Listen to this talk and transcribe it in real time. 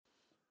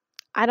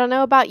I don't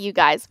know about you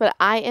guys, but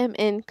I am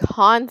in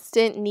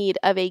constant need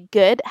of a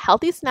good,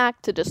 healthy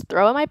snack to just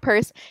throw in my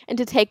purse and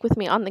to take with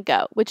me on the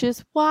go, which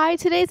is why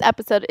today's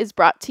episode is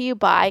brought to you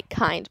by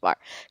Kind Bar.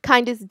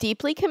 Kind is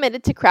deeply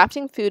committed to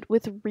crafting food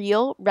with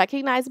real,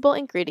 recognizable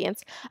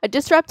ingredients, a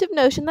disruptive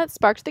notion that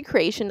sparked the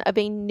creation of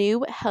a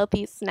new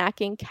healthy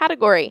snacking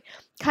category.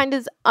 Kind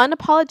is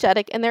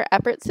unapologetic in their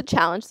efforts to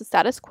challenge the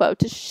status quo,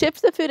 to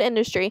shift the food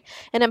industry,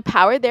 and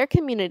empower their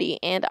community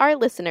and our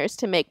listeners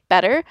to make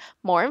better,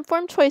 more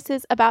informed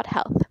choices about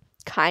health.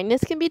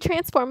 Kindness can be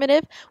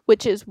transformative,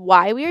 which is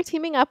why we are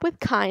teaming up with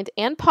Kind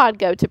and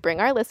Podgo to bring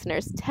our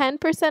listeners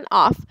 10%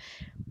 off.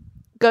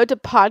 Go to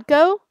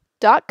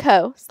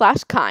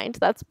podgo.co/kind.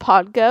 That's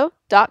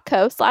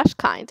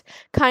podgo.co/kind.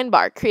 Kind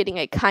Bar, creating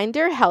a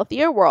kinder,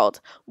 healthier world,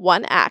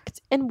 one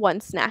act and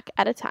one snack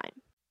at a time.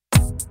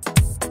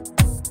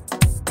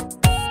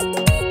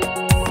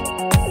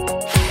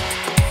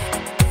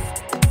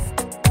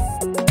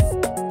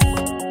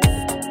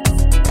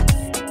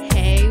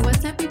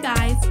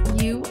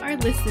 You are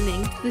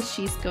listening to the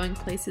She's Going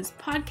Places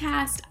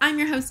podcast. I'm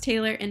your host,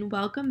 Taylor, and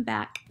welcome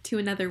back to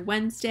another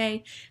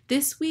Wednesday.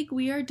 This week,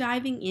 we are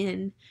diving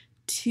in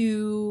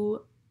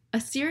to a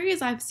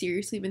series I've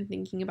seriously been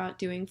thinking about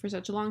doing for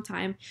such a long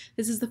time.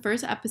 This is the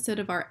first episode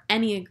of our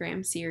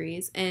Enneagram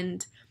series,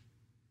 and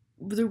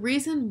the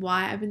reason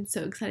why I've been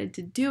so excited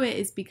to do it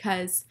is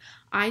because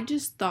I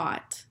just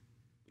thought,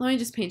 let me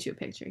just paint you a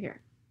picture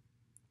here.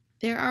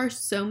 There are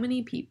so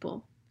many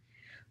people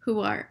who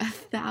are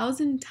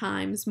 1,000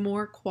 times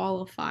more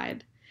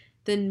qualified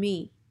than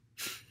me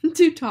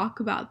to talk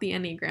about the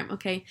Enneagram,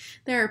 okay?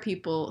 There are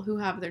people who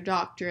have their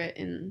doctorate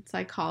in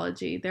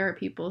psychology. There are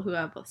people who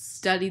have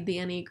studied the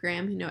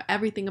Enneagram, who know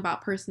everything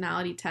about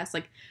personality tests.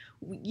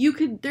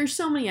 There's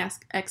so many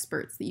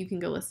experts that you can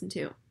go listen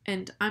to,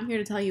 and I'm here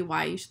to tell you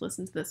why you should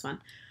listen to this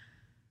one.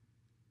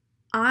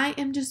 I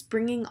am just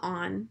bringing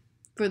on,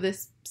 for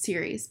this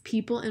series,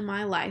 people in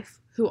my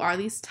life who are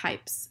these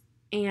types,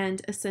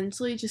 and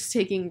essentially just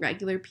taking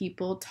regular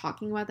people,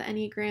 talking about the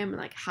Enneagram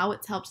and how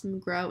it's helped them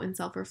grow and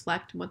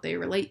self-reflect and what they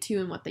relate to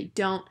and what they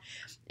don't.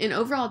 And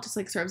overall, it just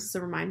serves as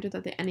a reminder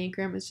that the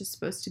Enneagram is just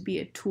supposed to be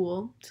a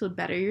tool to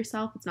better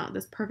yourself. It's not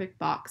this perfect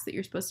box that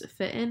you're supposed to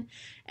fit in.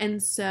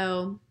 And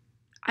so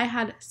I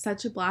had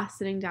such a blast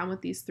sitting down with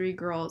these three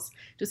girls,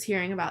 just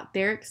hearing about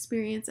their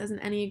experience as an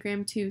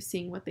Enneagram 2,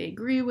 seeing what they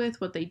agree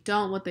with, what they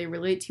don't, what they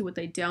relate to, what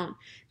they don't.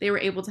 They were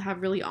able to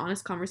have really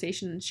honest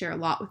conversation and share a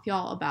lot with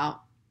y'all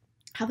about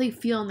how they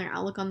feel and their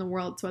outlook on the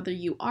world. So whether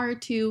you are a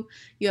 2,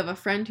 you have a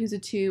friend who's a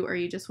 2, or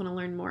you just want to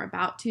learn more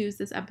about 2s,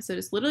 this episode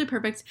is literally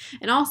perfect.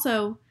 And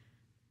also,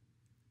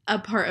 a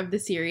part of the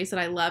series that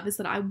I love is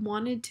that I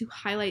wanted to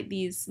highlight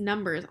these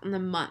numbers on the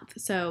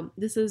month. So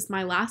this is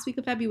my last week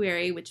of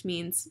February, which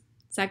means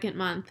second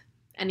month,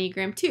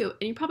 Enneagram 2.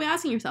 And you're probably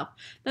asking yourself,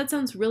 that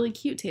sounds really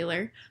cute,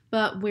 Taylor,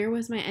 but where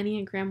was my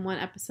Enneagram 1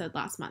 episode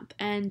last month?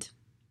 And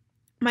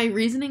my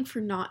reasoning for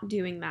not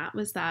doing that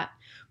was that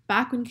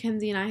back when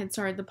Kenzie and I had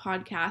started the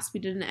podcast, we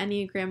did an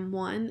Enneagram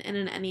 1 and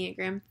an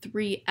Enneagram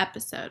 3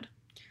 episode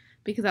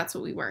because that's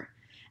what we were.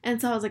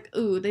 And so I was like,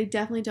 ooh, they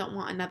definitely don't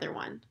want another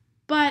one.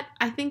 But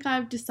I think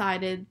I've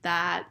decided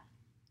that,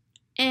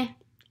 I'm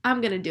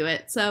going to do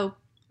it. So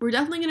we're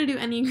definitely going to do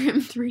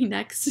Enneagram 3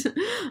 next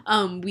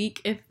week,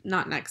 if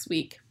not next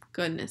week.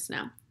 Goodness,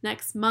 no.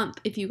 Next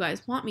month, if you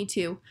guys want me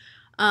to.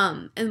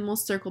 And we'll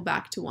circle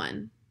back to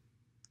one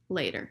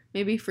later,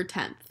 maybe for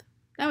 10th.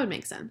 That would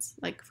make sense.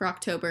 For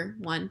October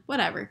 1,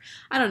 whatever.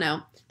 I don't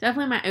know.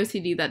 Definitely my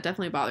OCD, that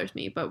definitely bothers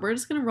me, but we're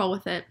just going to roll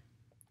with it.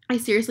 I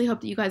seriously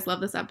hope that you guys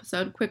love this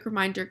episode. Quick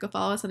reminder, go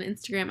follow us on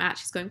Instagram at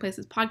She's Going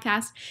Places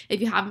Podcast.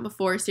 If you haven't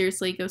before,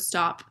 seriously, go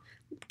stop.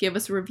 Give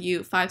us a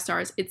review, 5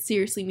 stars. It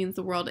seriously means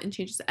the world and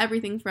changes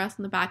everything for us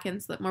on the back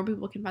end so that more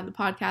people can find the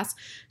podcast.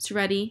 So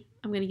ready?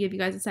 I'm going to give you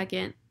guys a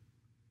second.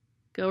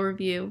 Go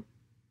review.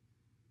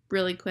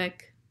 Really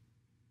quick.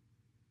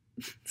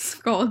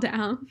 Scroll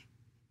down.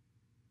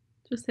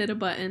 Just hit a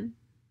button.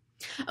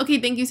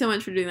 Okay, thank you so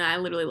much for doing that. I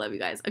literally love you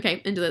guys.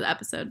 Okay, enjoy the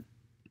episode.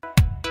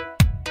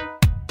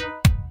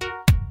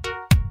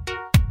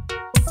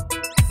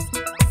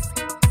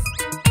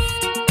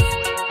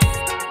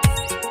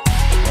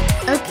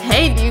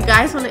 Okay, do you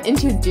guys want to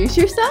introduce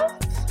yourself?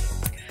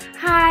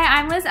 Hi,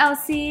 I'm Liz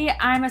Elsie.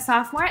 I'm a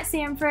sophomore at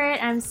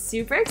Samford. I'm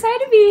super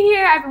excited to be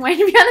here. I've been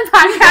waiting to be on the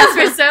podcast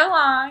for so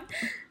long.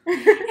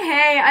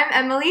 Hey, I'm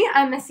Emily.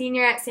 I'm a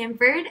senior at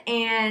Samford,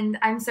 and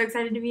I'm so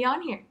excited to be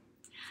on here.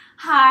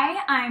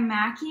 Hi, I'm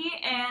Mackie,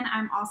 and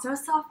I'm also a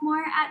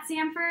sophomore at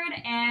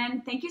Samford,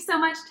 and thank you so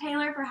much,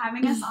 Taylor, for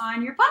having us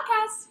on your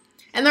podcast.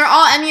 And they're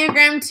all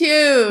Enneagram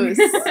 2s.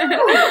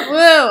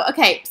 Woo!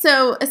 Okay,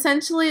 so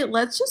essentially,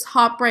 let's just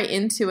hop right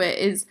into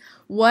it.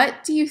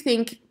 What do you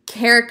think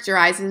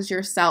characterizes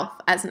yourself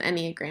as an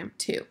Enneagram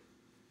 2?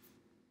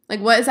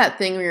 What is that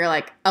thing where you're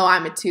like, oh,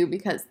 I'm a 2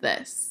 because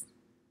this?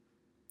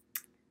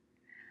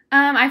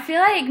 I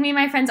feel like me and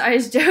my friends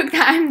always joke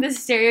that I'm the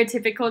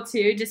stereotypical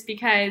 2 just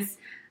because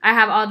I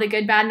have all the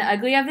good, bad, and the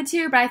ugly of the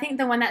two, but I think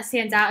the one that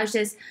stands out is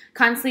just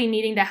constantly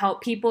needing to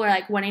help people or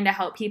like wanting to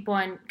help people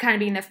and kind of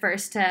being the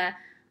first to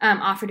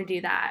offer to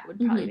do that would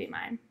probably be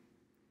mine.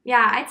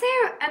 Yeah, I'd say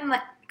I'm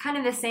like kind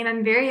of the same.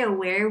 I'm very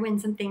aware when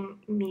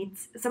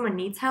someone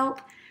needs help.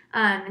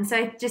 And so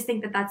I just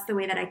think that that's the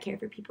way that I care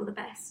for people the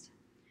best.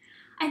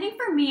 I think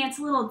for me, it's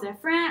a little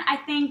different. I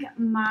think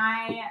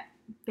my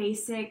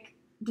basic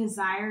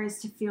desire is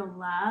to feel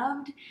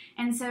loved.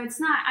 And so it's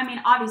not, I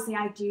mean, obviously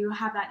I do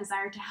have that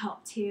desire to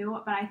help too,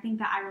 but I think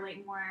that I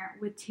relate more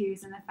with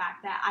twos and the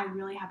fact that I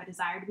really have a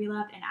desire to be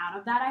loved, and out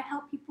of that I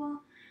help people.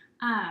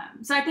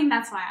 So I think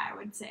that's why I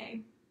would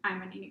say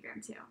I'm an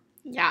Enneagram 2.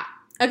 Yeah.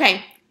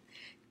 Okay.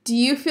 Do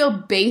you feel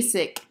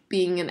basic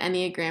being an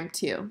Enneagram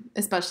 2,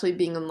 especially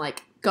being in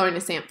like going to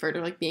Samford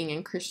or like being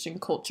in Christian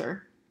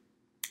culture?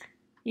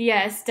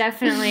 Yes,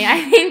 definitely.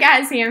 I think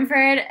at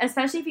Samford,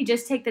 especially if you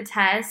just take the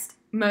test,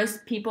 most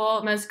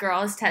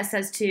girls test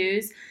as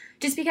 2s,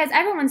 just because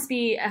everyone wants to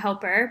be a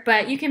helper,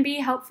 but you can be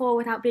helpful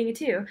without being a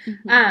 2.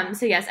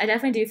 So yes, I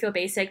definitely do feel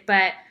basic,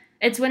 but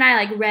it's when I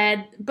like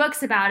read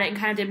books about it and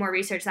kind of did more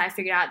research that I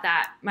figured out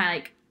that my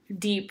like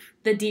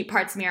the deep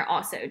parts of me are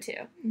also 2.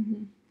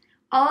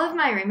 All of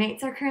my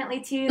roommates are currently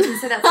 2s, and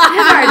so that's kind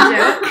of our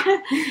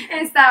joke,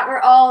 is that we're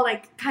all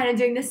like kind of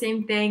doing the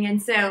same thing.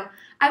 And so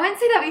I wouldn't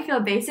say that we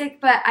feel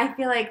basic, but I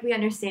feel like we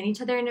understand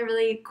each other in a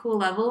really cool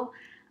level.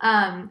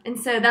 And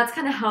so that's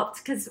kind of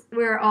helped because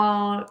we're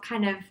all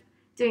kind of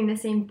doing the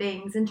same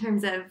things in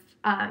terms of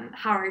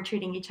how we're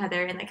treating each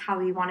other and like how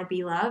we want to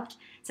be loved.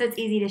 So it's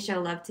easy to show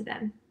love to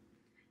them.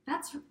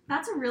 That's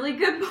a really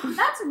good point.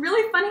 That's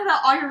really funny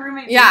that all your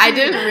roommates. Yeah, I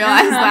didn't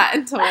realize that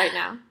until right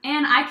now.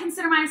 And I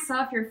consider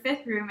myself your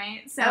 5th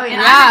roommate, so Oh, yeah.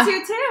 and I'm a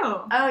 2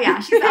 too. Oh yeah,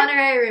 she's an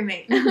honorary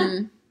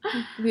roommate.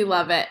 We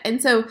love it.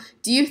 And so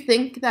do you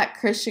think that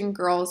Christian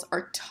girls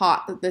are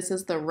taught that this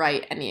is the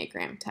right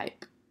Enneagram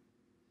type?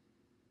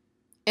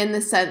 In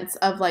the sense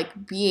of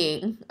like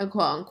being a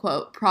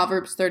quote-unquote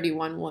Proverbs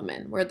 31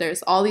 woman, where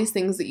there's all these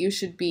things that you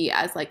should be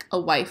as like a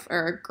wife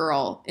or a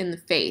girl in the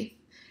faith.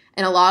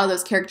 And a lot of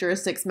those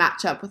characteristics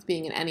match up with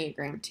being an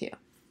Enneagram 2.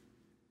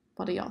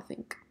 What do y'all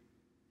think?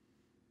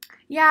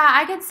 Yeah,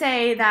 I could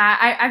say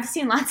that I've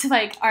seen lots of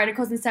like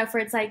articles and stuff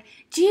where it's like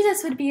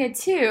Jesus would be a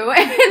 2,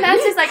 and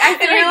that's just like I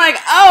feel and you're like,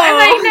 I'm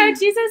like, no,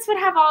 Jesus would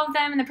have all of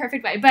them in the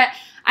perfect way. But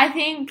I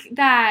think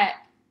that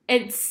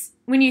it's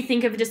when you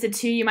think of just a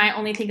 2, you might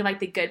only think of like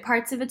the good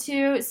parts of a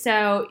 2.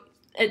 So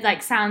it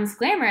like sounds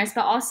glamorous,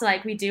 but also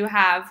like we do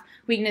have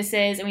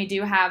weaknesses and we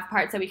do have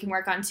parts that we can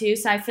work on too.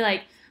 So I feel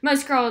like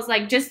most girls,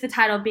 like just the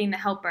title of being the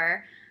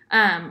helper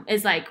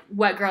is like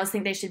what girls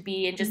think they should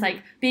be, and just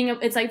like being,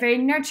 it's like very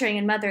nurturing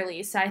and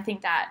motherly. So I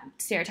think that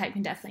stereotype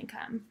can definitely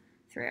come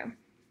through.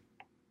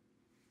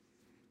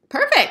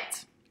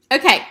 Perfect.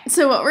 Okay,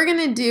 so what we're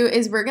going to do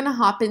is we're going to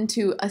hop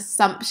into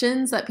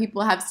assumptions that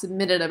people have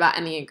submitted about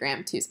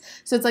Enneagram 2s.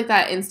 So it's like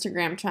that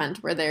Instagram trend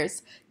where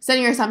there's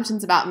send your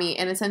assumptions about me,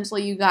 and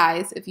essentially you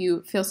guys, if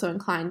you feel so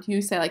inclined,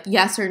 you say like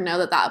yes or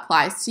no that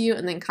applies to you,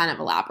 and then kind of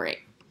elaborate.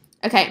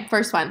 Okay,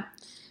 first one.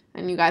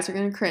 And you guys are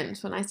going to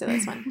cringe when I say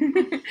this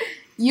one.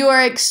 You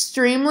are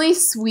extremely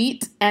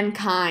sweet and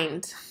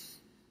kind.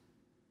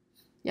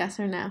 Yes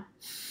or no?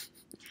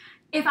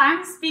 If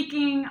I'm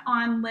speaking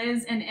on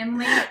Liz and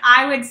Emily,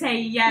 I would say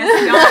yes.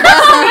 Y'all are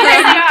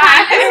the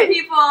kindest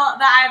people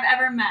that I've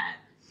ever met.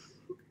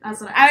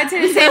 That's what I would say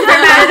the same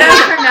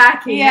for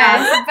Mackie.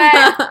 Yes,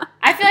 but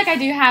I feel like I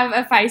do have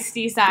a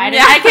feisty side.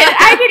 Yeah. And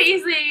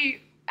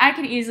I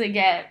could easily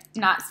get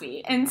not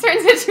sweet in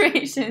certain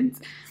situations.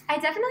 I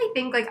definitely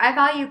think, like, I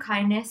value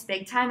kindness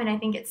big time, and I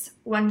think it's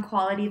one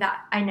quality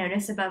that I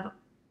notice above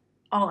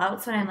all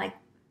else when I'm, like,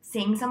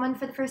 seeing someone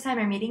for the first time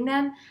or meeting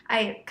them.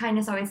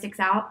 Kindness always sticks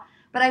out.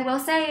 But I will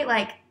say,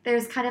 like,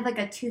 there's kind of, like,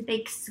 a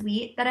toothache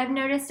sweet that I've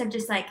noticed of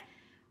just, like,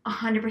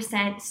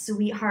 100%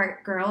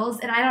 sweetheart girls,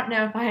 and I don't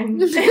know if I'm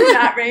in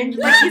that range.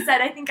 Like you said,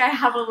 I think I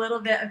have a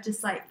little bit of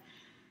just, like,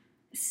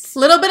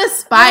 little bit of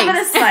spice.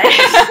 It's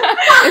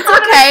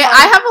okay.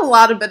 I have a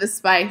lot of bit of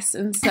spice,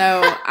 and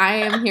so I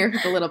am here for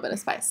the little bit of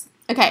spice.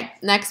 Okay,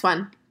 next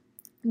one.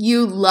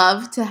 You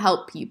love to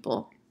help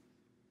people.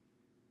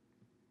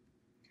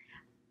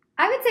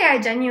 I would say I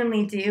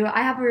genuinely do.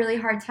 I have a really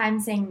hard time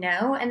saying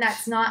no, and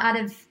that's not out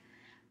of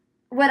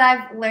what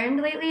I've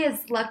learned lately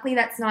is luckily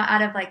that's not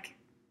out of like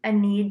a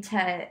need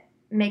to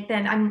make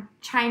them. I'm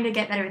trying to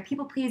get better with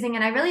people pleasing,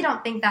 and I really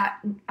don't think that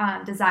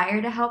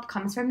desire to help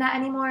comes from that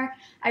anymore.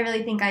 I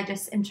really think I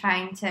just am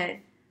trying to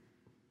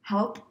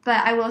help,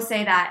 but I will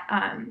say that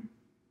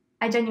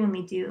I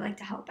genuinely do like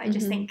to help. I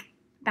just think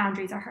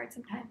boundaries are hard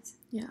sometimes.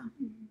 Yeah.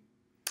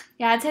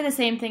 Yeah, I'd say the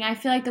same thing. I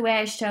feel like the way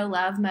I show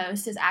love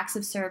most is acts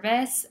of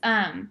service.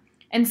 And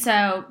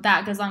so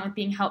that goes along with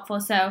being helpful.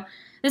 So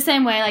the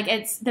same way, like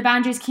the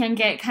boundaries can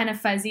get kind of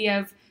fuzzy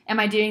of, am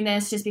I doing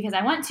this just because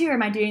I want to, or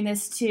am I doing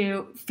this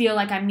to feel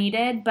like I'm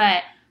needed?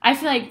 But I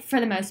feel like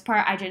for the most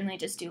part, I genuinely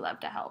just do love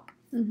to help.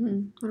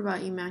 Mm-hmm. What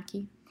about you,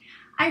 Mackie?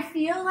 I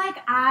feel like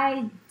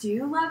I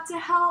do love to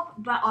help,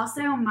 but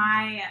also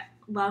my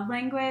love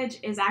language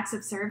is acts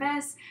of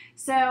service.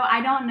 So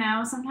I don't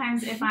know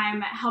sometimes if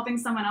I'm helping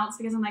someone else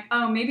because I'm like,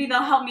 oh, maybe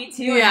they'll help me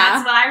too. And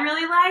that's what I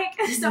really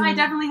like. So I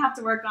definitely have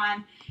to work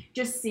on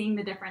just seeing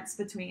the difference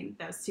between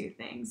those two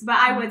things. But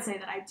I would say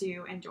that I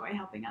do enjoy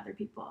helping other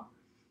people.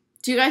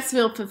 Do you guys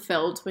feel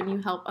fulfilled when you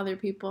help other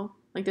people?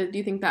 Like, do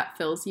you think that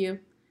fills you?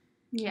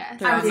 Yes.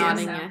 They're all do,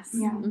 nodding so. yes.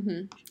 Yeah.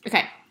 Mm-hmm.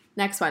 Okay,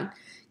 next one.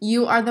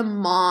 You are the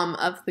mom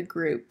of the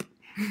group.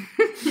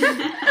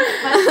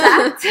 Fun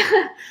fact,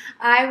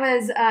 I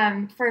was,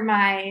 for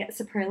my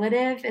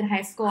superlative in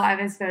high school, I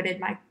was voted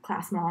my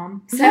class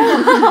mom. So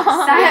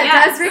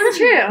that does ring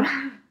true.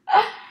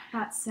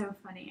 That's so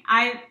funny.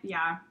 I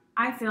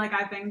feel like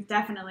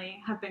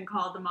definitely have been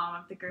called the mom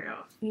of the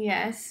group.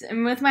 Yes,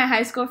 and with my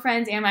high school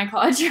friends and my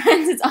college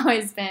friends, it's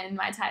always been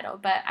my title,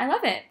 but I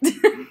love it.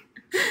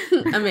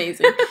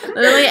 Amazing.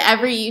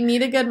 Literally you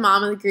need a good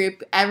mom of the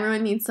group.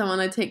 Everyone needs someone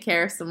to take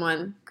care of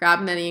someone.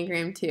 Grab an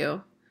Enneagram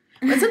too.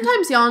 But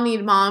sometimes y'all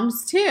need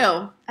moms too.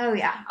 Oh,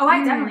 yeah. Oh,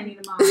 I definitely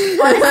need a mom.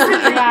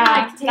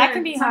 Yeah, that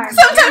can be hard.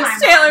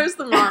 Sometimes Taylor's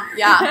the mom.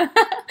 Yeah.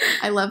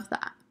 I love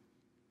that.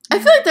 I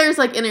feel like there's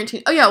like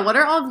interchange. Oh yeah, what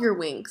are all of your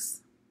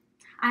wings?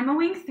 I'm a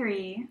wing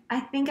 3. I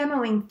think I'm a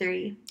wing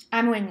 3.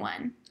 I'm wing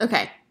 1.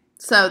 Okay.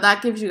 So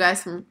that gives you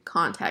guys some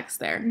context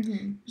there.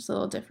 Mm-hmm. Just a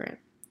little different.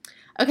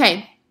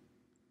 Okay.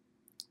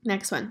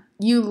 Next one.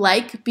 You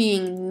like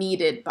being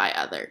needed by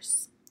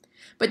others.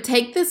 But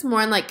take this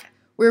more in like,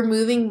 we're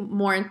moving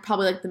more in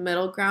probably like the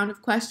middle ground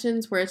of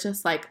questions where it's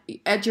just like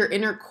at your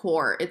inner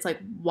core, it's like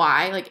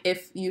why? Like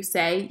if you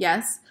say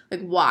yes,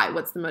 like why?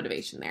 What's the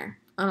motivation there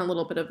on a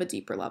little bit of a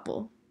deeper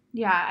level?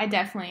 Yeah, I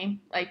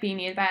definitely like being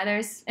needed by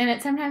others, and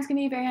it sometimes can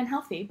be very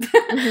unhealthy.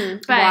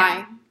 Mm-hmm. But,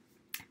 why?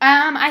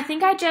 I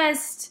think I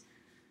just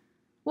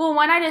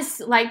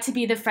like to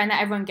be the friend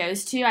that everyone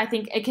goes to. I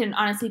think it can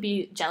honestly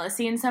be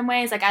jealousy in some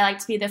ways. Like I like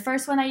to be the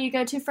first one that you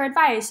go to for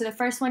advice or the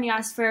first one you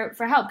ask for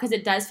help because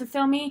it does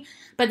fulfill me.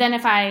 But then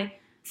if I'm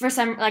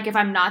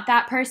not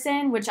that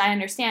person, which I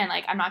understand,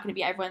 like I'm not going to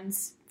be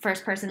everyone's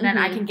first person, then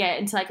I can get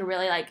into like a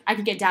really like I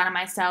can get down on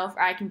myself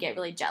or I can get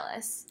really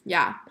jealous.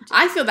 Yeah,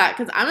 I feel that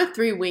because I'm a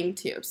 3 wing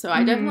too, so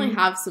I definitely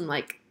have some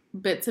like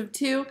bits of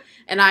 2,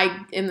 and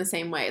I in the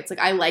same way. It's like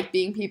I like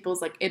being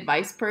people's like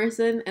advice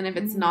person, and if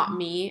it's not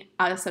me,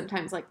 I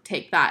sometimes like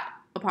take that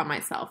upon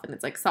myself, and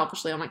it's like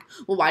selfishly I'm like,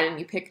 well, why didn't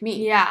you pick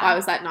me? Yeah, why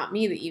was that not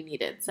me that you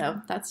needed?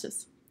 So that's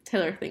just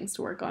Taylor things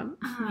to work on.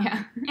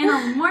 Yeah. And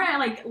a more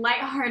like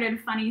lighthearted,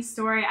 funny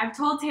story. I've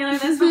told Taylor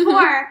this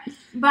before,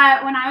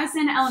 but when I was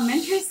in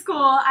elementary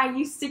school, I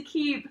used to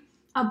keep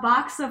a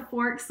box of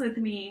forks with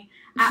me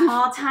at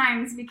all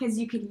times because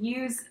you could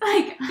use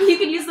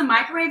the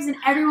microwaves and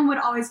everyone would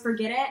always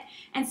forget it.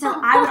 And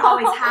so I would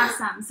always have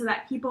some so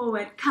that people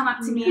would come up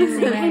to me and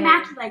say, hey,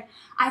 Mackie, like,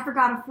 I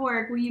forgot a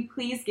fork. Will you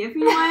please give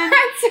me one? And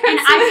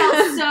I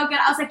felt so good.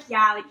 I was like,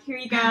 yeah, like, here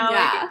you go.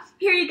 Yeah. Like,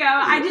 here you go.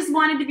 I just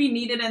wanted to be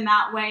needed in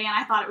that way. And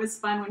I thought it was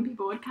fun when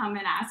people would come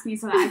and ask me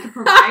so that I could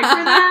provide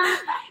for them.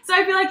 So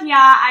I feel like,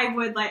 yeah,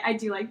 I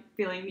do like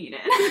feeling needed.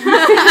 It's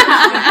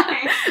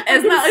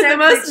not like the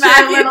most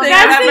Mackie thing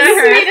I've ever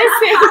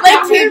heard.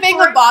 Like keeping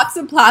a box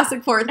of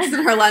plastic forks in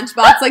her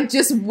lunchbox, like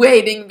just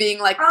waiting, being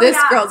like, this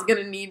girl's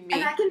gonna need me.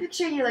 And I can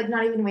picture you like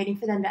not even waiting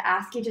for them to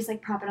ask you, just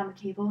like prop it on the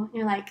table. And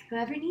you're like,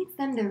 whoever needs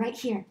them, they're right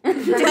here. do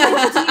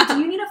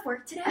you need a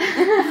fork today?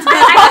 That's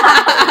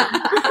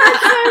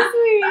so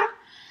sweet.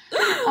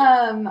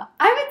 I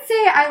would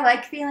say I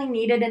like feeling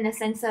needed in the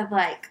sense of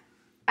like,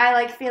 I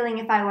like feeling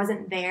if I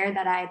wasn't there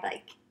that I'd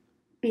like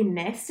be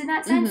missed in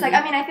that sense. Like,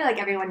 I mean, I feel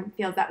like everyone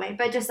feels that way,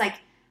 but just like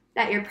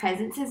that your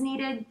presence is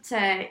needed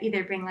to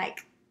either bring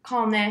like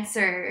calmness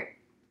or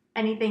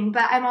anything.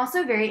 But I'm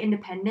also very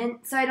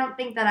independent, so I don't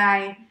think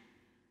that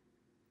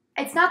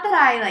it's not that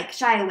I like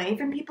shy away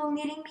from people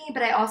needing me,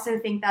 but I also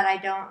think that I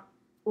don't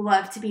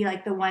love to be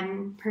like the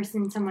one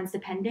person someone's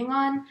depending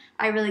on.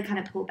 I really kind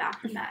of pull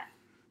back from that.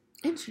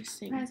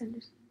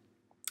 Interesting.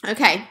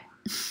 Okay.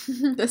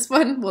 This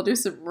one, we'll do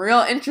some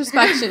real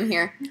introspection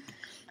here.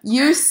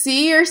 You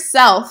see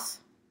yourself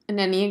in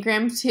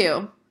Enneagram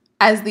 2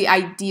 as the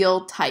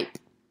ideal type.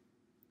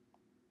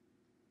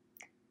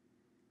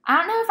 I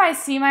don't know if I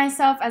see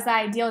myself as the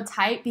ideal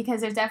type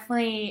because there's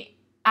definitely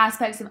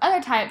aspects of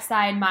other types that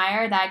I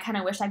admire that I kind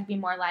of wish I could be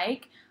more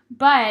like.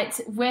 But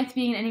with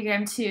being an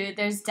Enneagram 2,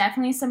 there's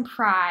definitely some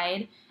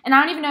pride. And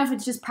I don't even know if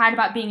it's just pride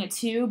about being a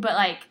 2, but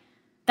like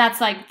that's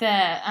like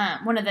the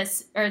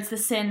it's the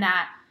sin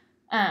that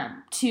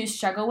 2s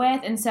struggle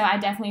with. And so I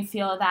definitely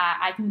feel that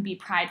I can be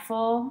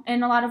prideful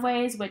in a lot of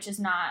ways, which is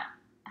not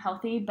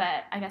healthy,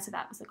 but I guess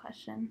that was the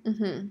question.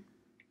 Mm-hmm.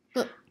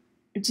 But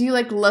do you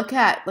like look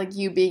at like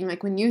you being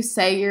like when you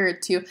say you're a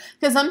 2?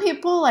 Because some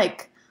people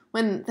like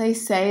when they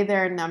say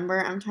their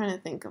number, I'm trying to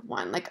think of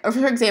one. Like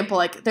for example,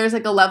 like there's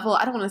like a level,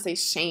 I don't want to say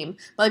shame,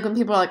 but like when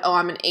people are like, oh,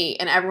 I'm an 8,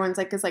 and everyone's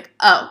like is like,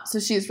 oh, so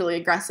she's really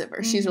aggressive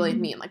or she's really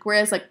mean. Like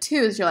whereas like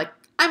 2s, you're like,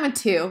 I'm a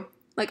 2.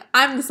 Like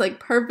I'm this like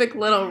perfect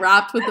little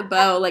wrapped with a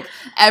bow. Like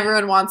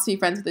everyone wants to be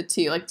friends with a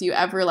 2. Like do you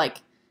ever like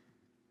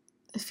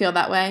feel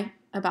that way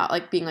about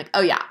like being like,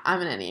 oh yeah,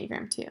 I'm an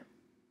Enneagram 2?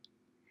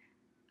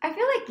 I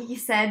feel like you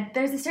said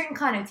there's a certain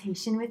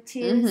connotation with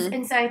twos, Mhm.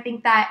 and so I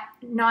think that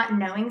not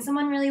knowing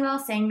someone really well,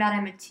 saying that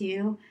I'm a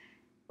two,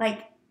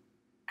 like,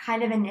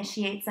 kind of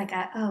initiates like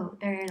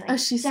they're like, Oh,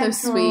 she's so gentle,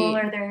 sweet.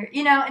 or they're,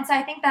 and so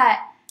I think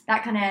that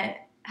kind of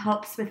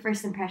helps with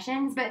first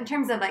impressions. But in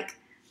terms of like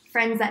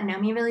friends that know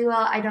me really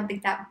well, I don't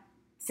think that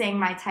saying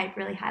my type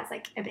really has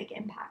like a big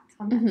impact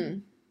on them. Mm-hmm.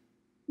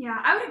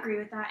 Yeah, I would agree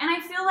with that. And I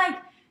feel like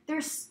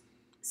there's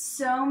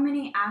so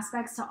many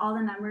aspects to all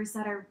the numbers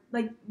that are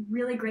like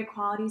really great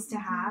qualities to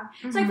have.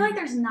 So I feel like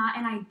there's not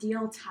an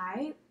ideal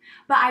type,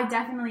 but I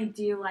definitely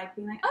do like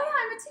being like, oh yeah,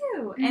 I'm a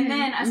two. And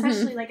then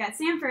especially like at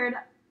Sanford,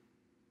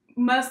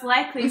 most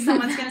likely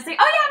someone's gonna say,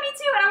 oh yeah, me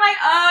too. And I'm like,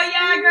 oh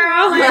yeah,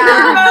 girl, like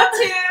we're both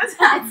twos.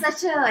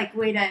 It's such a like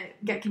way to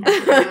get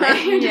connected.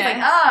 Like, you're just like,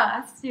 oh,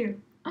 that's two.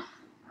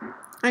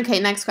 Okay,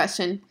 next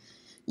question.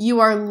 You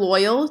are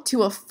loyal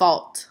to a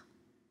fault.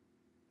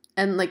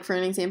 And, like, for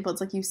an example,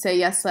 it's like you say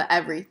yes to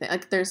everything.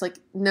 Like, there's, like,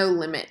 no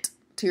limit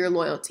to your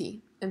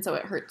loyalty. And so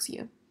it hurts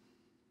you.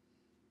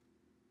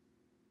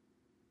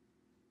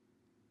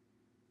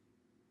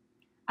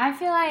 I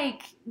feel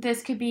like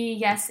this could be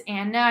yes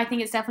and no. I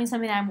think it's definitely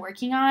something that I'm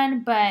working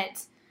on,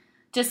 but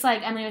just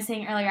like Emily was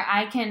saying earlier,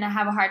 I can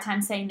have a hard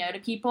time saying no to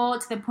people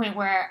to the point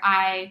where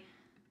I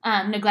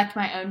neglect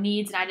my own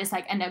needs and I just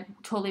like end up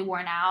totally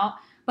worn out.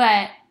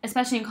 But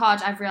especially in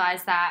college, I've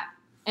realized that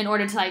in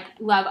order to like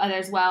love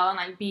others well and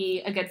like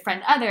be a good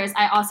friend to others,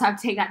 I also have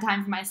to take that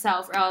time for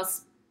myself, or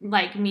else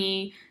like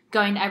me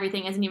going to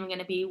everything isn't even going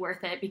to be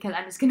worth it because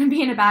I'm just going to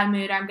be in a bad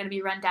mood or I'm going to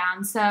be run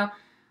down. So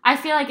I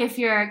feel like if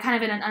you're kind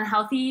of in an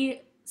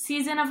unhealthy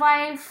season of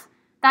life,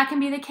 that can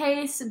be the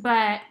case,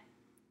 but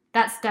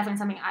that's definitely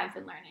something I've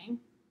been learning.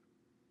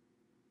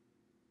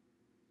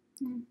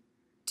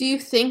 Do you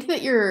think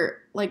that your,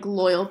 like,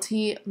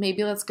 loyalty,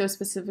 maybe let's go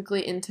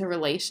specifically into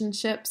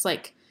relationships,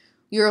 like,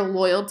 your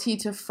loyalty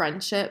to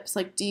friendships,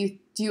 like, do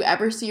you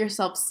ever see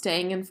yourself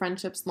staying in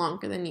friendships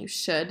longer than you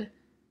should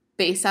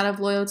based out of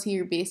loyalty,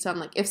 or based on,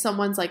 like, if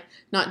someone's, like,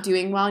 not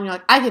doing well and you're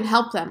like, I can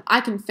help them,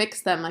 I can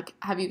fix them, like,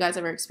 have you guys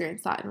ever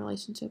experienced that in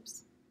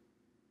relationships?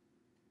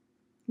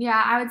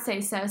 Yeah, I would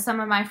say so. Some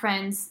of my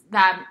friends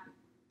that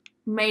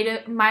might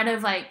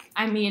have like,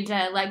 I needed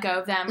to let go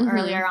of them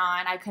earlier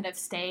on, I could have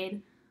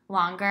stayed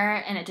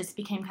longer, and it just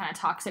became kind of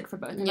toxic for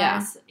both of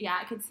us. Yeah,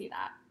 I could see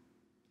that.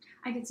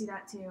 I could see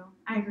that too.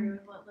 I agree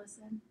with what Liz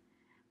said.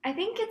 I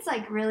think it's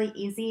like really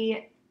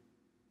easy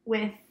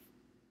with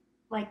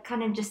like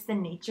kind of just the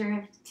nature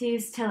of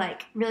twos to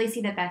like really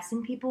see the best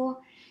in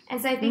people.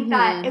 And so I think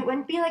that it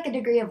wouldn't be like a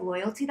degree of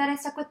loyalty that I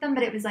stuck with them,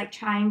 but it was like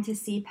trying to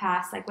see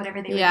past like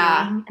whatever they were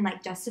doing and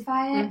like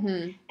justify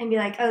it and be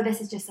like, oh,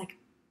 this is just like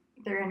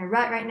they're in a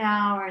rut right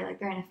now, or like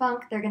they're in a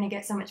funk, they're going to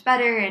get so much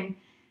better. And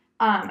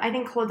I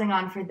think holding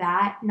on for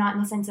that, not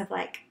in the sense of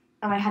like,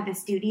 oh, I have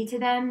this duty to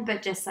them,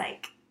 but just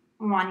like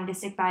wanting to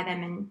stick by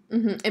them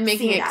and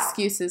making see it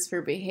excuses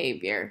for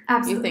behavior.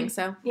 Absolutely. You think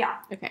so? Yeah.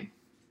 Okay.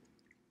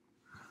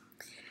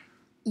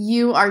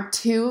 You are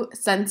too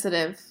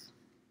sensitive.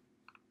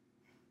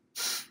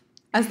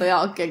 As they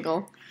all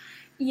giggle.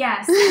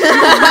 Yes.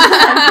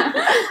 I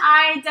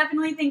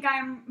definitely think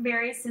I'm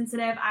very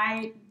sensitive.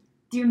 I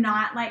do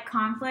not like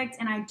conflict,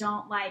 and I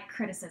don't like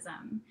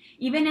criticism.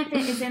 Even if it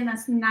is in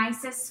the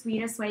nicest,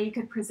 sweetest way you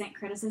could present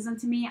criticism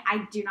to me,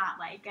 I do not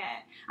like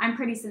it. I'm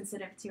pretty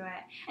sensitive to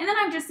it. And then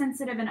I'm just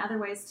sensitive in other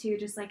ways too,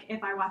 just like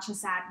if I watch a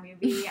sad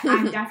movie,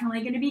 I'm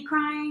definitely going to be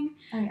crying.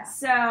 Oh, yeah.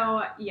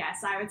 So,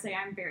 yes, I would say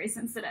I'm very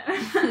sensitive.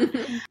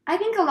 I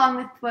think along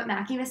with what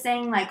Mackie was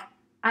saying, like,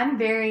 I'm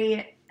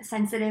very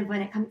sensitive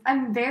when it comes,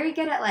 I'm very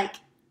good at, like,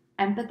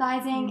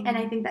 empathizing, and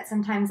I think that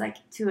sometimes, like,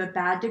 to a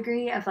bad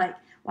degree of, like,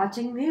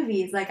 watching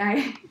movies, like,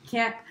 I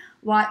can't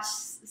watch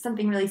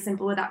something really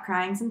simple without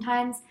crying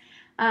sometimes,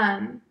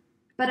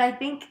 but I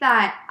think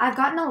that I've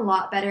gotten a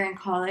lot better in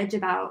college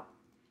about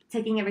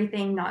taking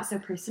everything not so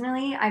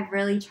personally. I've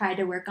really tried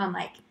to work on,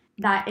 like,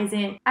 that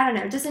isn't, I don't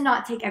know, just to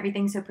not take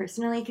everything so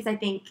personally, because I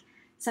think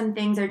some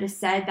things are just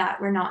said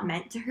that were not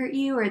meant to hurt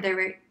you, or there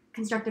were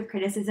constructive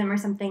criticism or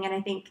something, and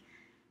I think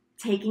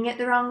taking it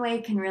the wrong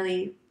way can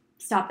really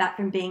stop that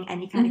from being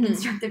any kind of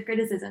constructive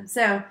criticism.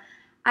 So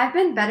I've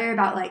been better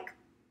about, like,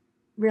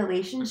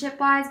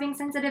 relationship-wise being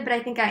sensitive, but I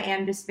think I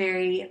am just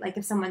very, like,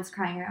 if someone's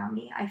crying around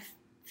me, I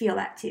feel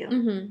that too.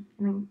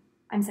 I mean,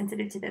 I'm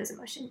sensitive to those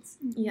emotions.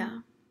 Yeah.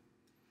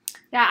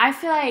 Yeah, I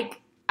feel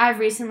like I've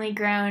recently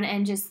grown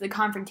in just the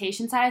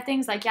confrontation side of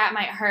things. Like, yeah, it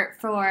might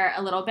hurt for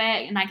a little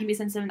bit, and I can be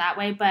sensitive in that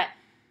way, but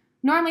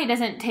normally it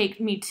doesn't take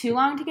me too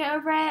long to get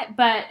over it.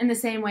 But in the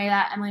same way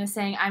that Emily was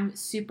saying, I'm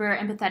super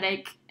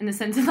empathetic in the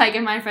sense of, like,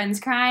 if my friend's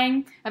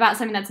crying about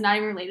something that's not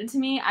even related to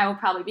me, I will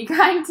probably be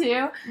crying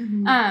too.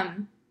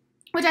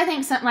 Which I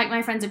think some, like,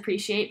 my friends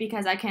appreciate,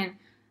 because I can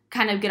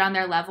kind of get on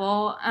their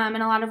level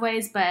in a lot of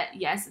ways. But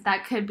yes,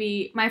 that could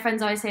be, my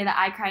friends always say that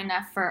I cry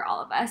enough for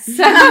all of us.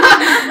 So.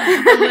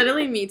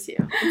 Literally me too.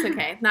 It's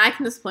okay. Now I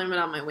can just blame it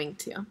on my wing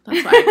too.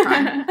 That's why I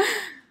cry.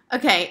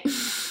 Okay.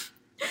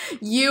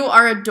 You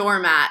are a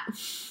doormat.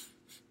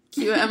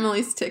 Cue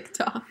Emily's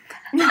TikTok.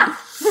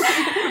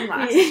 From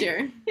last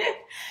year.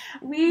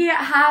 We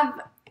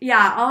have,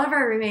 all of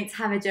our roommates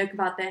have a joke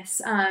about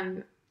this,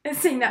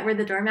 saying that we're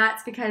the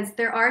doormats, because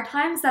there are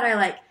times that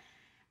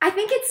I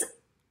think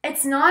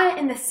it's not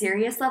in the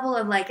serious level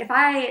of like, if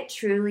I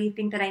truly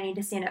think that I need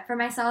to stand up for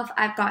myself,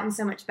 I've gotten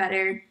so much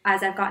better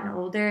as I've gotten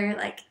older,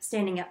 like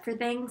standing up for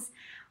things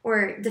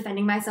or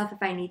defending myself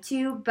if I need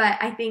to. But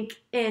I think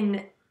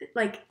in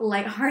like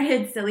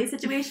lighthearted, silly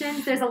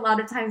situations, there's a lot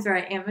of times where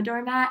I am a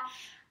doormat.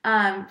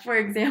 For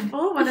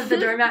example, one of the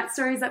doormat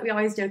stories that we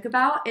always joke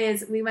about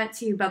is we went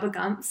to Bubba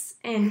Gump's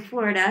in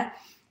Florida,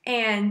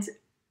 and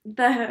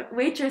the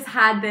waitress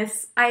had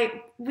this,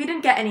 we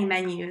didn't get any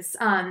menus,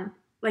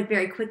 like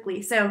very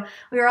quickly. So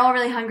we were all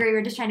really hungry. We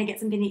were just trying to get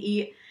something to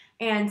eat.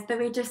 And the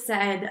waitress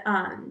said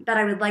that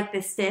I would like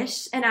this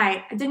dish. And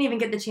I didn't even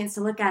get the chance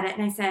to look at it.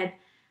 And I said,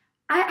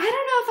 I don't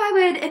know if I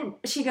would. And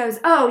she goes,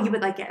 oh, you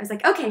would like it. I was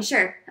like, okay,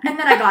 sure. And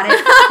then I got it.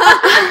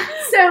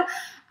 So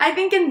I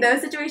think in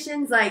those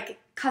situations, like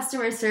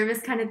customer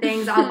service kind of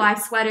things, I'll buy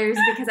sweaters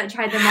because I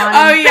tried them on.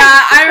 Oh,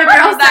 yeah. I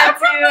remember that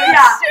too.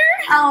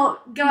 Yeah.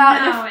 I'll go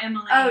out. No,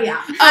 Emily. Oh,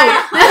 yeah.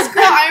 Oh, this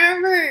girl, I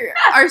remember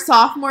our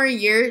sophomore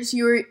year,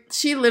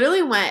 she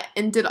literally went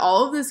and did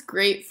all of this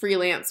great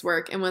freelance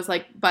work and was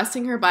like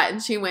busting her butt,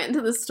 and she went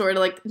into the store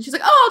to she's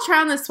like, oh, I'll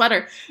try on this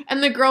sweater.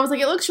 And the girl was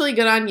like, it looks really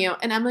good on you.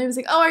 And Emily was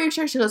like, oh, are you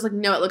sure? She goes like,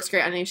 no, it looks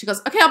great on you. She goes,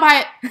 okay, I'll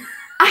buy it.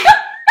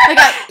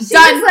 She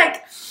done. was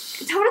like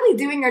totally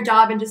doing her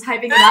job and just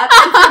hyping it up.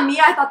 And for me,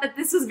 I thought that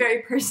this was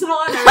very personal,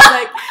 and I was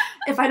like,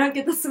 if I don't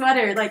get the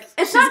sweater, like,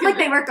 it's not like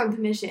they work on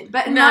commission.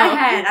 But in my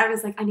head, I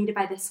was like, I need to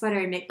buy this sweater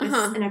and make this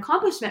an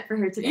accomplishment for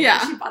her today.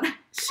 Yeah.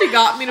 She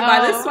got me to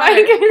buy this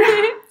sweater.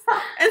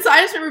 And so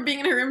I just remember being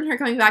in her room and her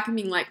coming back and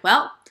being like,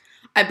 well,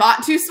 I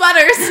bought 2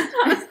 sweaters.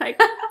 I was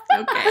like,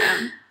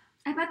 okay.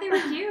 I bet they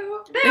were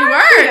cute. They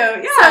were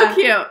cute. Yeah. So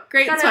cute.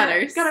 Great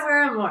sweaters. Gotta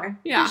wear them more.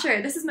 Yeah. For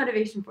sure. This is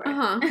motivation for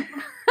it.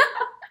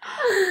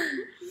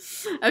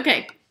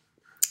 Okay.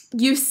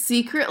 You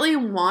secretly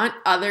want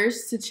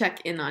others to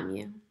check in on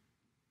you.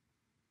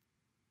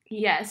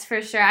 Yes,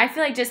 for sure. I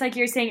feel like just like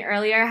you were saying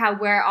earlier, how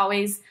we're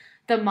always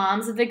the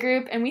moms of the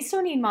group, and we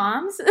still need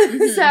moms.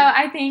 Mm-hmm. So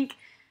I think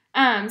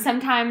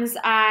sometimes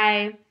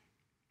I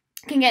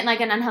can get in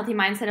like an unhealthy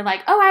mindset of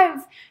like, oh,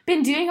 I've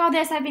been doing all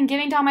this, I've been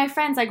giving to all my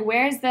friends, like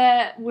where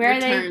are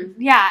they?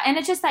 Yeah, and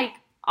it's just like,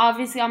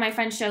 obviously all my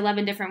friends show love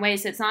in different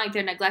ways, so it's not like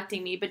they're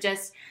neglecting me, but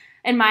just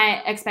in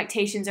my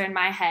expectations or in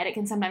my head, it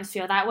can sometimes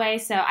feel that way.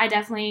 So I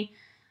definitely,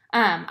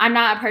 I'm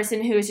not a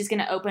person who is just going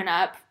to open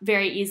up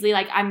very easily.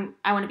 Like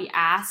I want to be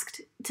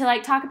asked to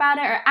like talk about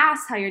it or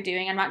asked how you're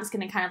doing. I'm not just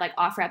going to kind of like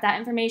offer up that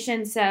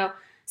information. So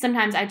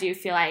sometimes I do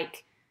feel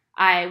like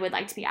I would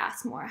like to be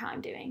asked more how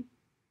I'm doing.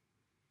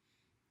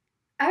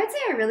 I would say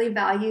I really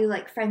value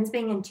like friends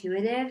being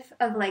intuitive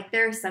of like,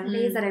 there are some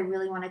days that I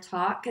really want to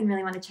talk and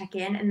really want to check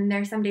in. And then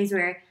there are some days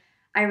where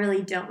I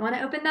really don't want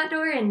to open that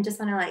door and just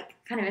want to like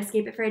kind of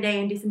escape it for a day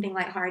and do something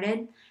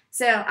lighthearted.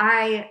 So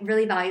I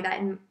really value that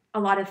in a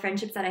lot of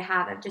friendships that I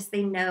have, of just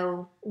they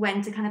know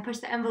when to kind of push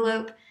the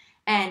envelope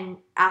and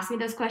ask me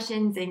those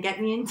questions and get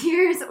me in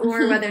tears,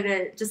 or whether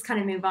to just kind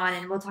of move on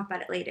and we'll talk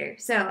about it later.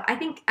 So I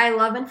think I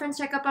love when friends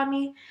check up on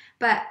me,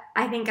 but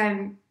I think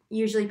I'm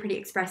usually pretty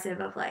expressive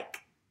of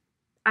like,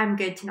 I'm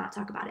good to not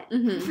talk about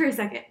it for a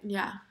second.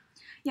 Yeah.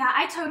 Yeah,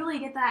 I totally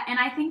get that. And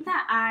I think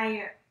that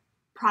I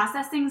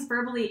process things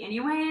verbally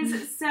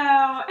anyways. So,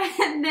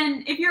 and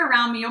then if you're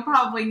around me, you'll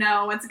probably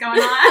know what's going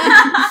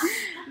on.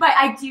 But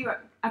I do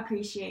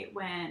appreciate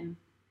when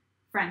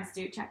friends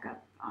do check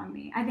up on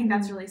me. I think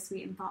that's really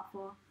sweet and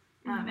thoughtful.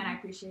 And I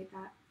appreciate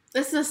that.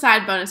 This is a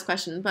side bonus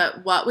question,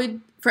 but what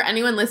would, for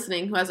anyone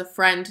listening who has a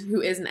friend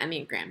who is an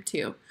Enneagram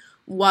 2,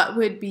 what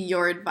would be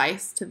your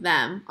advice to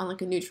them on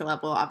like a neutral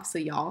level?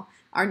 Obviously, y'all,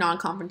 our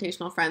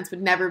non-confrontational friends,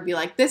 would never be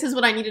like, this is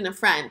what I need in a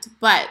friend.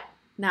 But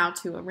now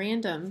to a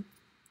random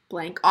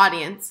blank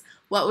audience,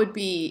 what would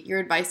be your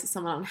advice to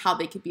someone on how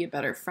they could be a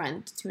better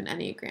friend to an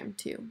Enneagram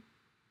 2?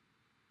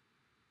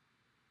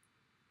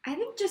 I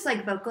think just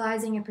like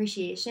vocalizing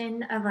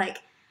appreciation of like,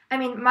 I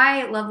mean,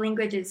 my love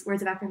language is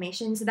words of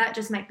affirmation, so that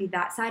just might be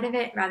that side of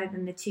it rather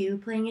than the 2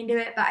 playing into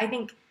it. But I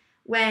think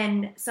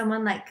when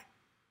someone like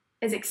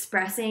is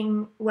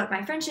expressing what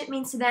my friendship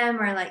means to them,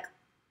 or like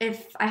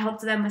if I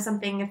helped them with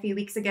something a few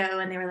weeks ago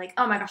and they were like,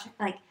 oh my gosh,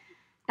 like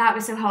that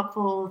was so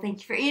helpful,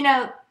 thank you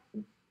for,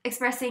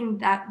 expressing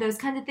that, those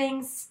kinds of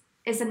things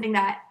is something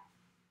that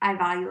I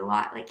value a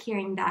lot, like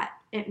hearing that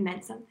it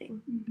meant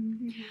something.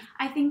 Mm-hmm.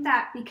 I think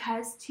that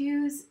because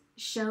 2s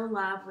show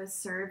love with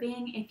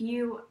serving, if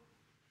you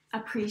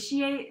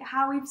appreciate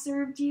how we've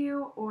served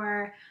you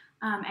or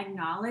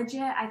acknowledge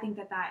it, I think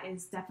that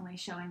is definitely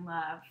showing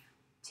love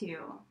to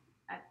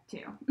a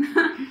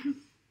 2.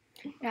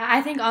 Yeah,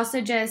 I think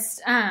also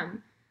just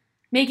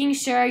making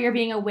sure you're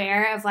being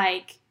aware of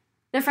like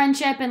the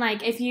friendship, and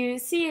like if you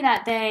see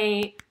that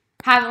they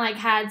haven't like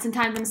had some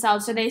time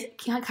themselves, so they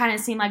kind of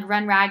seem like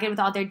run ragged with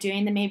all they're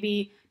doing, then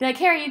maybe be like,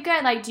 hey, are you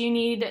good? Like, do you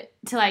need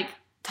to like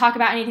talk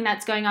about anything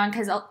that's going on,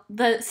 because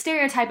the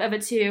stereotype of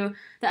it too,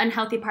 the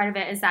unhealthy part of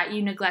it is that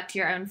you neglect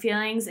your own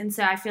feelings. And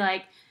so I feel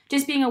like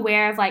just being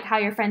aware of like how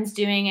your friend's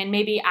doing and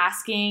maybe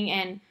asking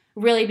and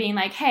really being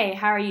like, hey,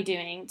 how are you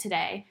doing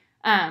today,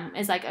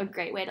 is like a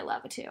great way to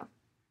love a two.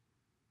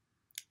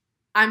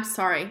 I'm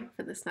sorry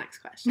for this next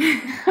question.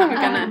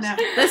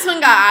 This one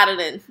got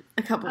added in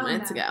a couple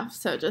minutes ago,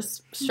 so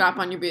just strap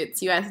on your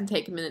boots. You guys can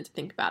take a minute to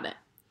think about it.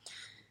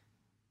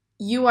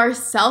 You are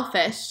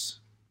selfish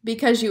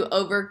because you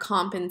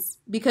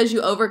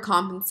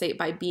overcompensate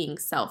by being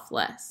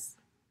selfless.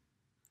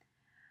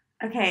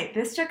 Okay,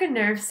 this struck a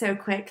nerve so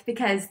quick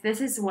because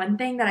this is one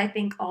thing that I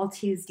think all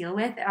twos deal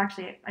with.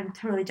 Actually, I'm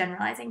totally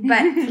generalizing,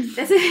 but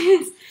this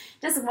is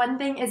just one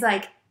thing is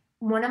like,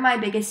 one of my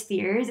biggest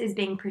fears is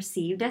being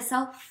perceived as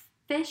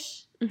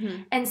selfish.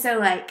 Mm-hmm. And so,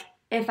 like,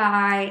 if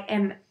I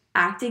am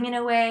acting in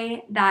a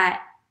way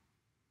that,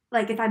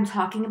 like, if I'm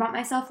talking about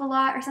myself a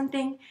lot or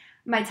something,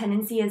 my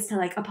tendency is to,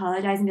 like,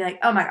 apologize and be like,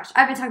 oh my gosh,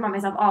 I've been talking about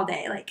myself all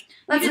day. Like,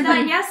 let's you did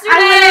that yesterday.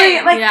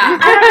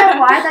 I don't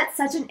know why that's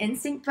such an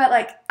instinct, but,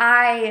 like,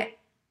 I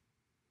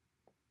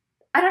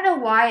don't know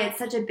why it's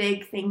such a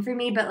big thing for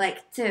me, but,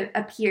 like, to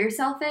appear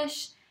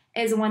selfish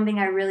is one thing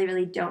I really,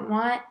 really don't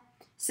want.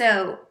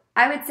 So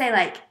I would say,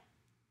 like,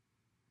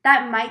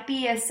 that might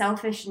be a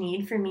selfish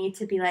need for me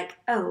to be like,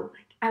 oh,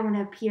 like, I want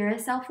to appear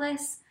as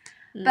selfless.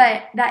 Mm.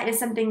 But that is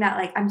something that,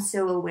 like, I'm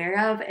so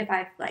aware of. If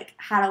I've, like,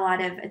 had a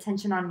lot of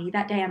attention on me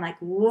that day, I'm like,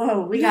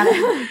 whoa, we gotta,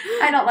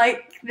 I don't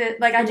like the,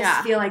 like, I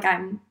just feel like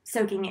I'm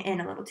soaking it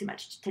in a little too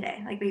much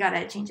today. Like, we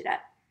gotta change it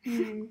up.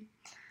 Mm.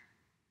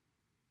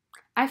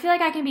 I feel like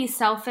I can be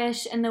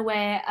selfish in the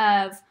way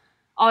of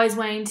always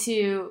wanting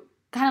to,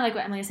 kind of like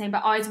what Emily was saying,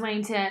 but always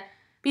wanting to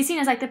be seen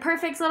as, like, the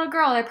perfect little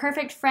girl, the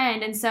perfect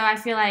friend. And so I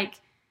feel like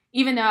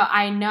even though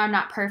I know I'm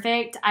not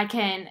perfect, I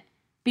can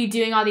be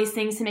doing all these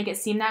things to make it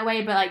seem that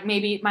way, but, like,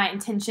 maybe my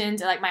intentions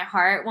or, like, my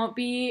heart won't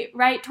be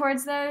right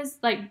towards those,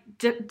 like,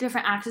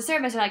 different acts of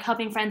service or, like,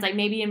 helping friends. Like,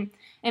 maybe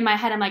in my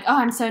head I'm like, oh,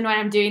 I'm so annoyed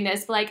I'm doing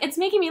this, but, like, it's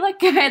making me look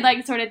good,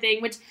 like, sort of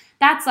thing, which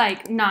that's,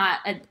 like, not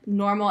a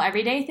normal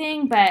everyday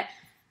thing. But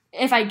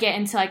if I get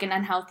into, like, an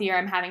unhealthy or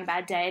I'm having a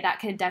bad day, that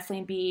could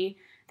definitely be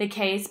the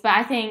case. But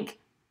I think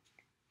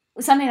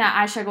something that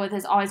I struggle with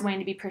is always wanting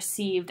to be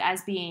perceived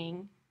as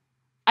being,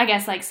 I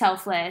guess, like,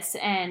 selfless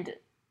and,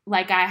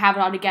 like, I have it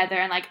all together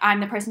and, like, I'm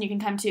the person you can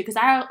come to because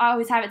I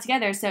always have it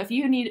together. So if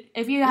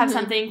you have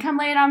something, come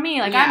lay it on me.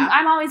 Like,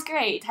 I'm always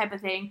great type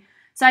of thing.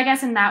 So I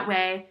guess in that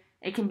way,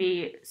 it can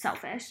be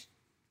selfish.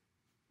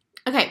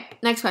 Okay,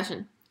 next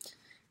question.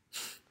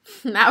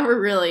 Now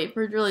we're really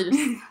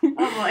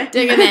just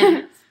digging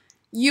in.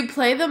 You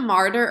play the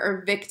martyr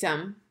or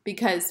victim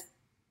because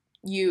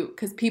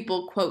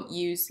people, quote,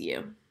 use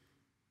you.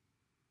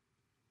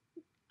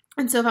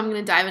 And so if I'm going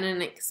to dive in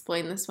and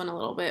explain this one a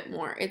little bit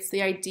more, it's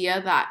the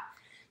idea that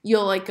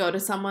you'll, like, go to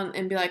someone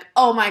and be like,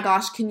 oh my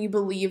gosh, can you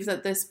believe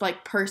that this,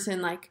 like,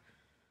 person, like,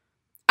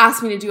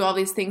 asked me to do all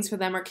these things for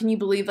them? Or can you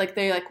believe, like,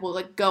 they, like, will,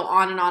 like, go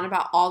on and on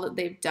about all that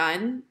they've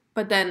done?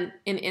 But then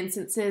in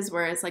instances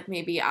where it's, like,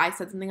 maybe I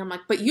said something, I'm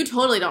like, but you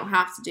totally don't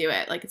have to do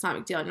it. Like, it's not a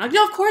big deal. And you're like,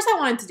 no, of course I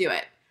wanted to do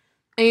it.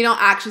 And you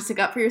don't actually stick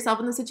up for yourself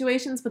in the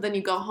situations, but then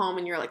you go home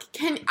and you're like,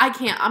 I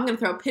can't, I'm going to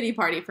throw a pity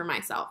party for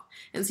myself.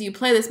 And so you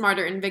play this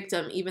martyr and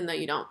victim even though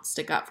you don't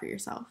stick up for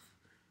yourself.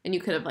 And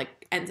you could have,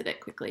 like, ended it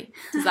quickly.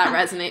 Does that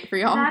resonate for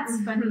y'all?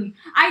 That's funny.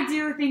 I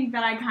do think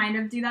that I kind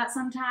of do that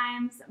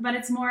sometimes, but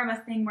it's more of a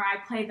thing where I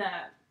play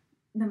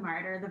the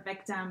martyr, the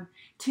victim,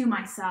 to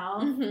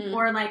myself,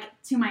 or, like,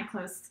 to my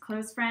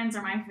close friends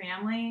or my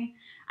family.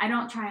 I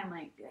don't try and,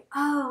 like, be like,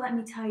 oh, let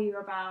me tell you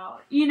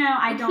about,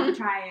 I don't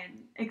try and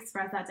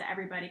express that to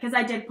everybody because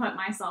I did put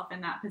myself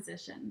in that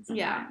position sometimes.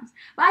 Yeah.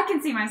 But I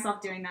can see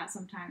myself doing that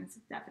sometimes,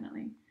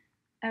 definitely.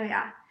 Oh,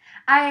 yeah.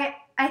 I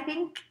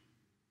think,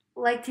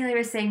 like Taylor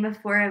was saying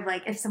before, of,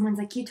 like, if someone's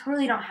like, you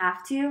totally don't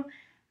have to,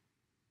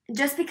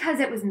 just because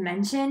it was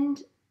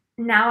mentioned,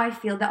 now I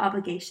feel the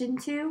obligation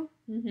to.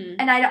 Mm-hmm.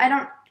 And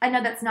I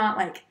know that's not,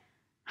 like,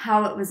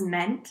 how it was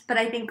meant, but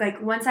I think,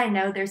 like, once I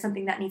know there's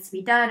something that needs to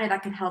be done or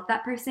that could help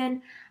that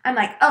person, I'm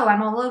like, oh,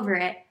 I'm all over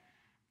it.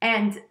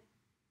 And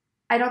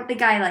I don't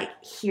think I,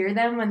 like, hear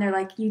them when they're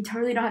like, you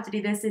totally don't have to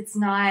do this. It's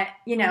not,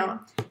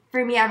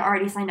 for me, I've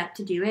already signed up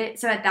to do it.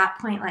 So at that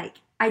point, like,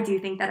 I do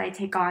think that I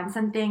take on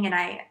something and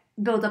I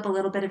build up a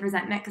little bit of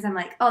resentment because I'm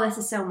like, oh, this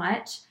is so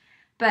much.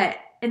 But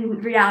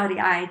in reality,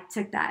 I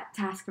took that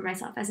task for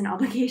myself as an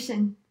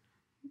obligation.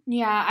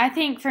 Yeah, I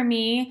think for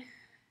me,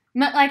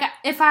 like,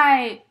 if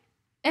I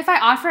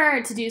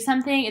offer to do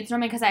something, it's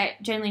normally because I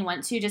genuinely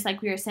want to. Just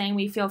like we were saying,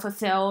 we feel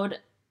fulfilled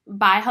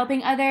by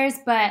helping others.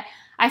 But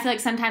I feel like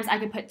sometimes I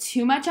could put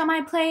too much on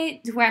my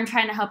plate to where I'm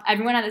trying to help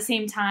everyone at the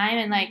same time.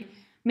 And, like,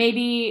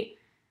 maybe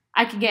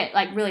I could get,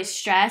 like, really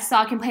stressed. So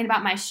I'll complain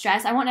about my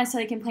stress. I won't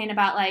necessarily complain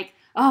about, like,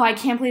 oh, I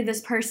can't believe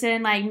this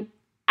person, like,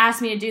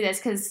 asked me to do this.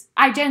 Because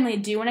I genuinely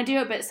do want to do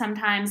it. But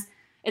sometimes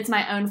it's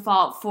my own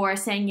fault for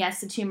saying yes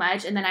to too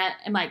much. And then I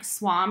am, like,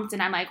 swamped.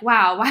 And I'm like,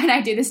 wow, why did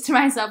I do this to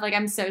myself? Like,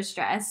 I'm so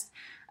stressed.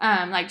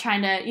 Like,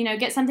 trying to,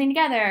 get something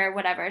together or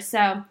whatever.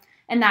 So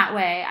and that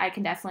way I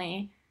can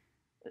definitely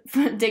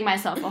dig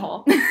myself a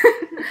hole.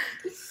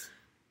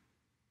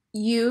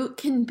 You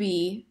can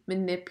be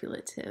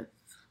manipulative.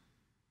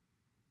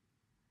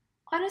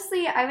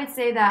 Honestly, I would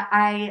say that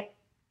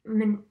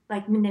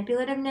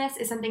manipulativeness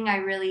is something I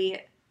really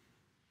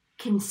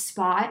can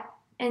spot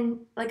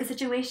in like a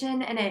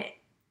situation, and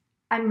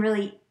I'm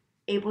really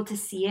able to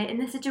see it in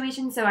the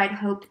situation. So I'd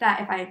hope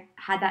that if I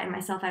had that in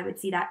myself, I would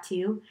see that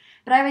too.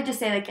 But I would just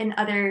say, like, in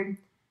other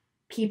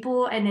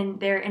people and in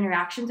their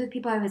interactions with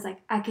people,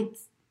 I could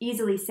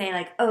easily say,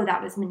 like, oh,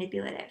 that was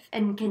manipulative,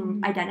 and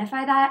can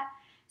identify that.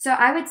 So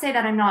I would say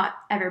that I'm not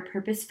ever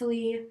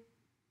purposefully,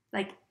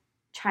 like,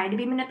 trying to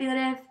be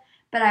manipulative,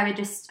 but I would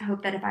just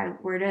hope that if I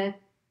were to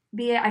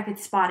be it, I could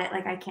spot it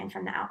like I can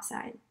from the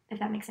outside, if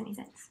that makes any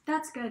sense.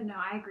 That's good. No,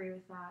 I agree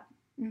with that.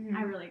 Mm-hmm.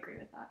 I really agree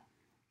with that.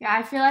 Yeah,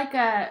 I feel like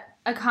a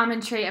common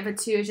trait of a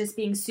 2 is just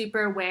being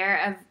super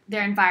aware of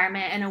their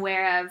environment and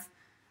aware of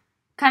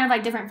kind of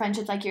like different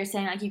friendships, like you're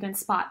saying, like you can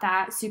spot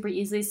that super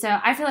easily. So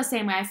I feel the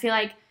same way. I feel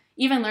like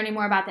even learning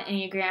more about the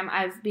Enneagram,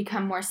 I've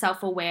become more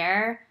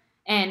self-aware,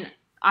 and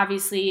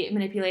obviously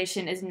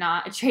manipulation is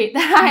not a trait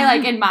that I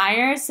like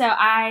admire. So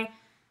I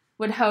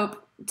would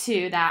hope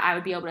too that I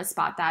would be able to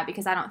spot that,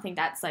 because I don't think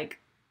that's like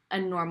a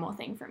normal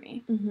thing for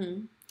me.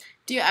 Mm-hmm.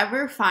 Do you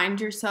ever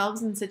find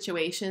yourselves in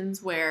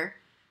situations where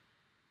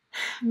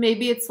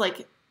maybe it's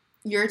like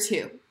you're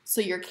 2,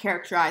 so you're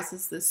characterized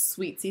as this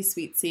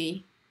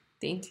sweetsy,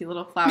 dainty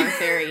little flower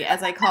fairy,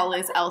 as I call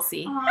Liz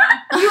Elsie. You are.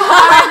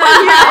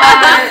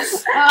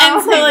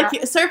 And so,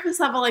 like, surface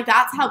level, like,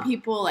 that's how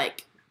people,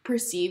 like,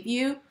 perceive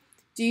you.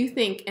 Do you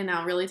think, and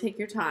now really take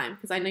your time,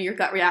 because I know your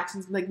gut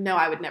reactions, like, no,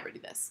 I would never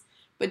do this.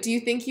 But do you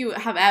think you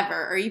have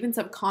ever, or even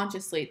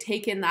subconsciously,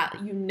 taken that,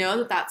 you know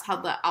that that's how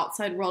the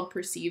outside world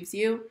perceives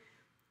you,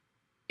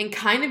 and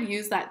kind of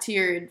use that to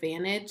your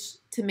advantage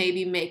to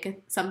maybe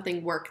make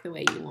something work the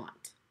way you want?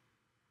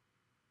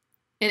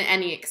 In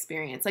any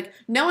experience. Like,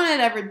 no one would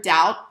ever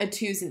doubt a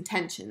 2's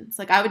intentions.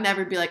 Like, I would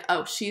never be like,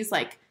 oh, she's,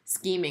 like,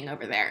 scheming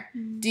over there.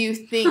 Do you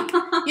think,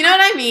 you know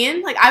what I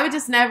mean? Like, I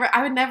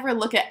would never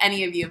look at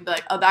any of you and be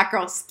like, oh, that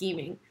girl's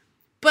scheming.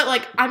 But,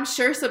 like, I'm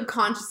sure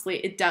subconsciously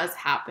it does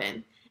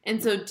happen.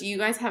 And so do you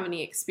guys have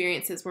any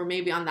experiences where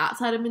maybe on that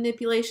side of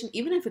manipulation,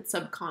 even if it's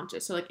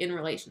subconscious, or, like, in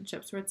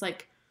relationships, where it's,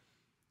 like,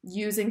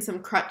 using some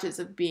crutches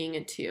of being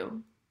a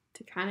 2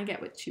 to kind of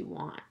get what you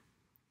want?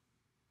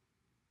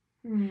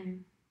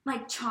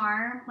 Like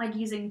charm, like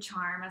using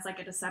charm as like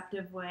a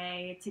deceptive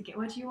way to get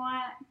what you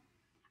want.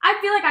 I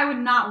feel like I would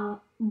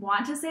not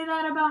want to say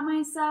that about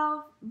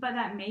myself, but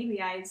that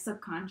maybe I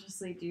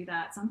subconsciously do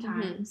that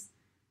sometimes.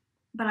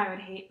 But I would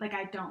hate, like,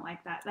 I don't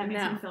like that. That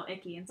makes me feel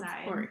icky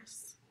inside. Of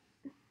course.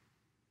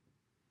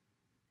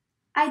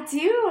 I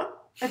do.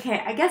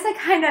 Okay, I guess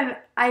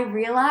I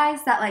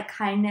realize that, like,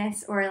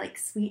 kindness or, like,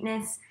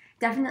 sweetness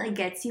definitely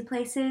gets you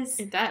places.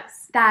 It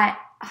does. That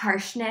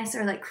harshness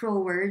or, like,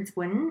 cruel words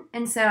wouldn't.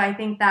 And so I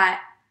think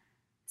that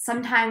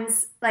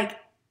sometimes, like,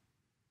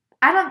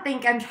 I don't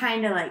think I'm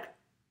trying to, like,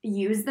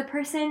 use the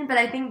person, but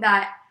I think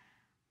that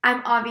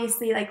I'm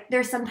obviously, like,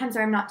 there's sometimes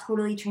where I'm not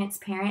totally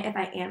transparent if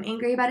I am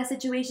angry about a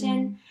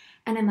situation.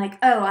 And I'm like,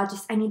 oh,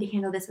 I need to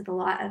handle this with a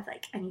lot of,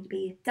 like, I need to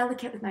be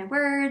delicate with my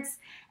words.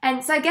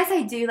 And so I guess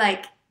I do,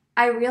 like,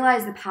 I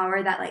realize the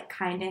power that, like,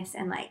 kindness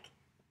and, like,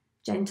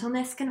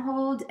 gentleness can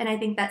hold. And I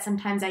think that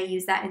sometimes I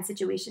use that in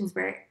situations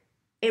where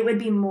it would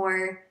be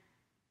more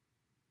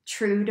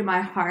true to my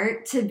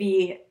heart to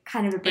be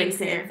kind of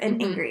abrasive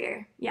and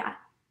angrier. Yeah.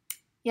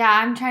 Yeah,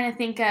 I'm trying to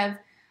think of,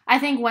 I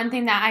think one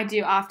thing that I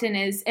do often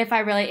is if I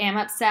really am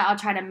upset, I'll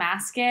try to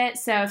mask it.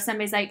 So if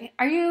somebody's like,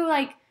 are you,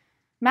 like,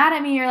 mad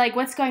at me, or, like,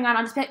 what's going on?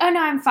 I'll just be like, oh, no,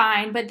 I'm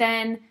fine. But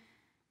then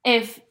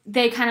if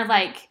they kind of,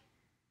 like,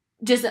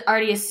 just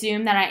already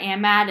assume that I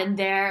am mad, and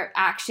their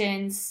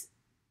actions,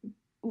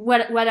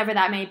 whatever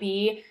that may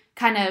be,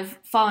 kind of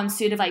fall in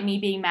suit of, like, me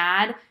being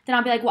mad, then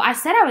I'll be like, well, I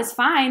said I was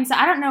fine, so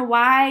I don't know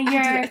why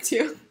you're... I do that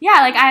too. Yeah,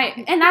 like,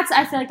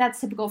 I feel like that's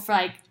typical for,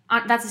 like,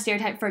 that's a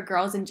stereotype for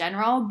girls in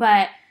general,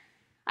 but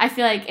I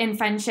feel like in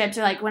friendships,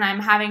 or, like, when I'm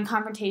having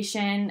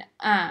confrontation,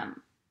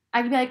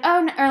 I could be like,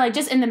 oh, no, or, like,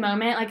 just in the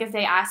moment, like, if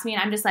they ask me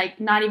and I'm just, like,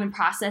 not even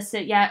processed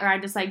it yet, or I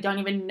just, like, don't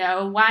even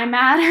know why I'm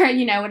mad, or,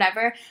 you know,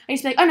 whatever, I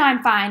just be like, oh, no,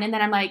 I'm fine, and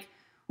then I'm like,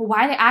 well,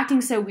 why are they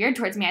acting so weird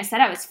towards me? I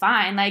said I was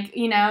fine, like,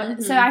 you know,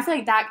 so I feel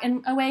like that,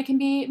 in a way, can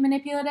be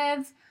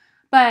manipulative,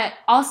 but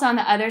also on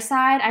the other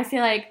side, I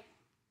feel like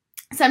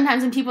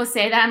sometimes when people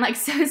say that I'm, like,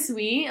 so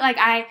sweet, like,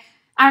 I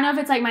don't know if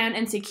it's, like, my own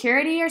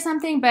insecurity or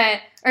something, but,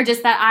 or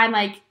just that I'm,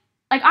 like,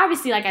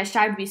 obviously, like, I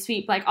strive to be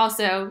sweet, but, like,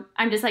 also,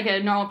 I'm just, like, a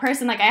normal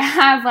person. Like, I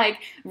have, like,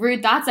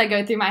 rude thoughts that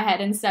go through my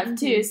head and stuff,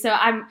 too. So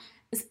I'm,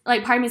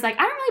 like, part of me is, like,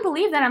 I don't really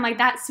believe that I'm, like,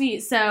 that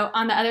sweet. So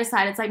on the other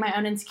side, it's, like, my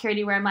own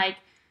insecurity where I'm, like,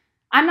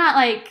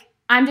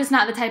 I'm just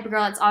not the type of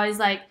girl that's always,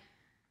 like,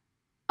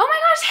 oh, my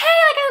gosh, hey,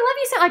 like, I love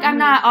you so. Like, I'm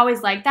not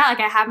always like that. Like,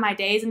 I have my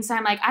days. And so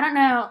I'm, like, I don't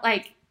know,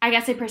 like, I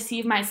guess I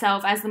perceive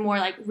myself as the more,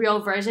 like,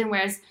 real version,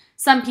 whereas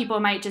some people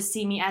might just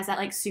see me as that,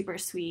 like, super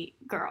sweet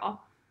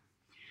girl.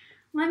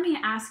 let me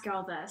ask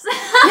y'all this.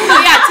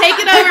 Yeah, take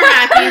it over,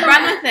 Mackie.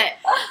 Run with it.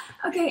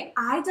 Okay,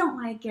 I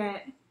don't like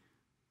it.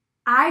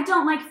 I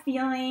don't like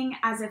feeling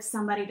as if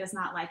somebody does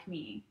not like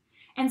me.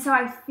 And so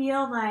I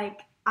feel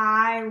like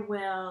I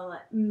will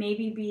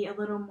maybe be a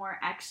little more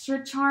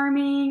extra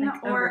charming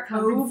Like or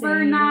overcompensating.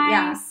 over nice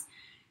Yeah.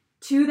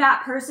 to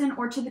that person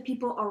or to the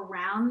people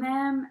around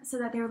them so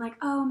that they're like,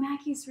 oh,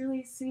 Mackie's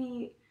really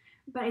sweet.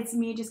 But it's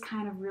me just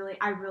kind of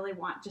I really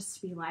want just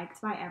to be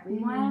liked by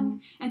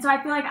everyone. And so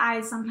I feel like I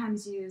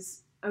sometimes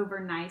use over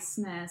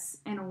niceness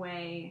in a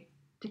way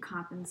to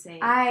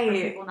compensate for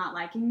people not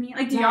liking me.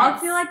 Like, do y'all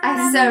feel like that?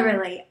 I so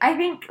relate. I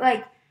think,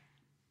 like,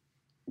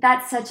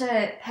 that's such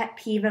a pet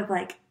peeve of,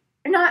 like,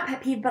 not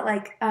pet peeve, but,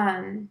 like,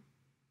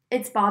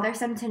 it's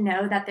bothersome to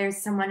know that there's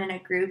someone in a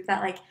group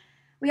that, like,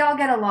 we all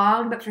get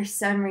along, but for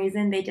some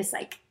reason they just,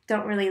 like,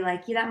 don't really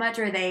like you that much,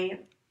 or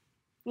they,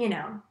 you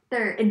know,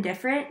 they're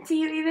indifferent to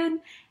you even.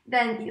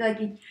 Then, like,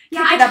 you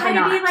I it up try a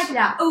to be, notch.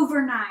 like,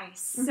 over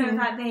nice so Mhm.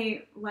 that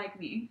they like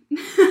me.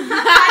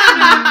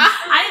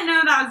 I didn't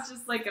know that was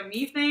just, like, a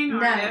me thing.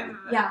 Or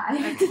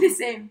I do the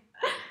same.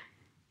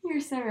 You're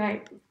so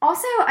right.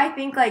 Also, I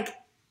think, like,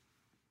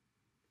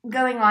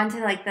 going on to,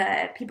 like,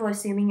 the people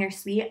assuming you're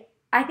sweet,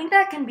 I think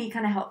that can be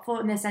kind of helpful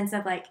in the sense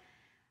of, like,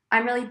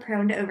 I'm really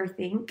prone to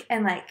overthink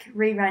and, like,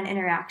 rerun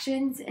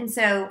interactions. And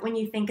so when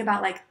you think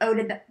about, like, oh,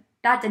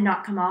 that did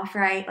not come off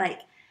right,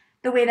 like,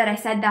 the way that I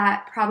said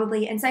that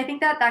probably. And so I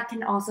think that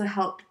can also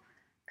help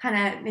kind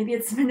of, maybe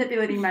it's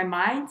manipulating my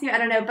mind too, I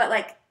don't know, but,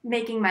 like,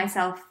 making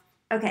myself,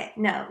 okay,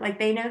 no, like,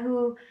 they know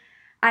who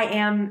I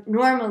am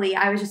normally.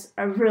 I was just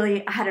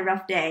I had a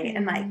rough day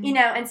and, like, you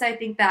know, and so I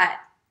think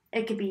that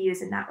it could be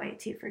used in that way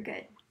too for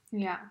good.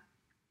 Yeah.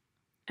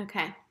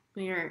 Okay,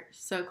 we are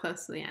so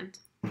close to the end.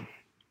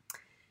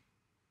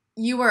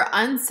 You were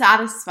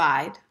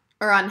unsatisfied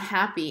or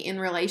unhappy in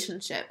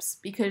relationships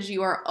because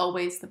you are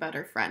always the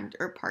better friend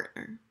or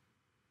partner.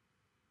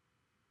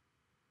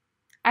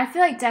 I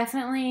feel like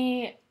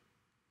definitely,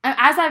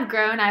 as I've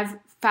grown, I've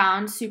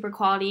found super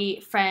quality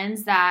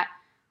friends that,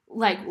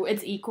 like,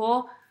 it's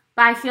equal.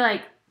 But I feel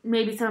like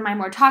maybe some of my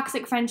more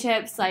toxic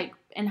friendships, like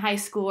in high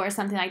school or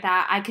something like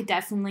that, I could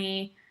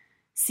definitely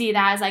see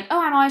that as, like,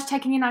 oh, I'm always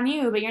checking in on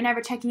you, but you're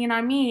never checking in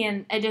on me.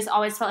 And it just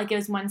always felt like it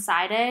was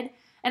one-sided.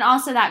 And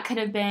also that could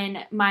have been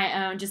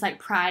my own just, like,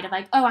 pride of,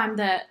 like, oh, I'm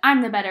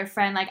the better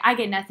friend. Like, I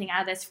get nothing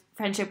out of this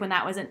friendship when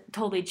that wasn't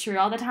totally true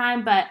all the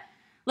time. But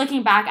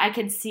looking back, I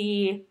could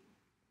see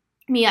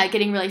me, like,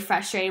 getting really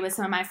frustrated with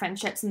some of my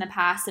friendships in the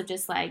past of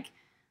just, like,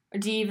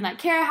 do you even, like,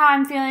 care how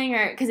I'm feeling,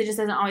 or because it just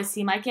doesn't always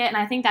seem like it. And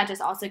I think that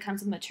just also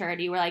comes with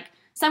maturity, where, like,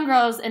 some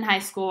girls in high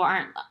school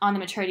aren't on the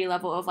maturity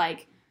level of,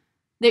 like,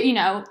 you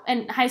know,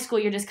 in high school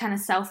you're just kind of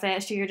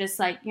selfish, or you're just,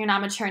 like, you're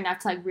not mature enough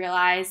to, like,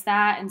 realize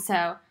that. And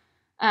so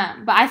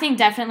but I think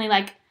definitely,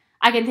 like,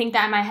 I can think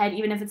that in my head,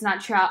 even if it's not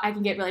true, I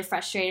can get really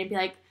frustrated and be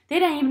like, they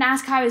didn't even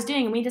ask how I was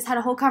doing, and we just had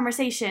a whole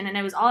conversation, and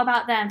it was all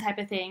about them type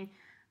of thing.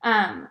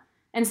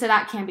 And so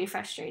that can be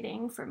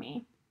frustrating for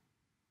me.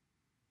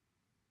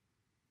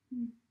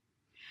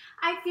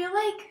 I feel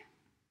like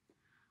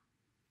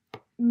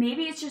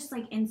maybe it's just,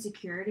 like,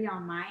 insecurity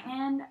on my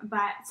end,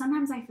 but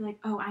sometimes I feel like,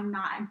 oh, I'm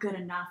not a good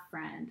enough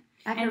friend.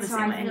 And so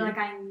I feel like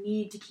I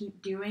need to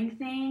keep doing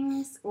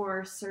things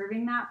or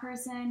serving that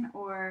person,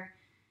 or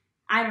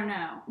I don't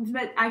know.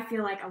 But I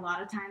feel like a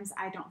lot of times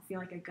I don't feel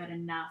like a good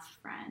enough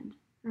friend.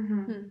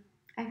 Mm-hmm.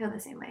 I feel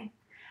the same way.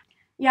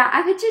 Yeah,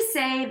 I would just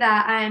say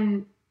that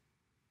I'm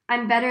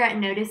better at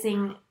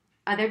noticing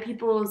other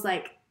people's,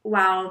 like,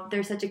 wow,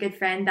 they're such a good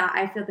friend, that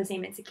I feel the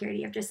same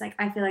insecurity of just, like,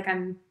 I feel like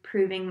I'm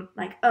proving,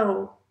 like,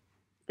 oh,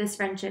 this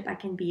friendship, I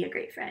can be a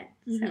great friend.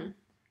 Mm-hmm. So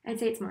I'd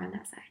say it's more on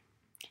that side.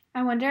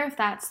 I wonder if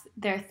that's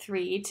their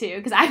 3 too,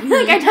 because I feel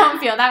like I don't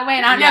feel that way,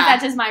 and I don't know if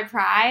that's just my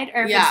pride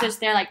or if it's just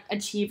their, like,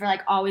 achiever,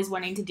 like, always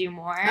wanting to do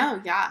more.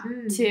 Oh, yeah.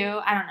 Too.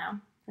 I don't know.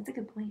 That's a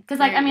good point. Because,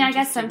 like, I mean, I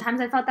guess sometimes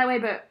I felt that way,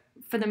 but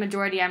for the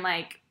majority, I'm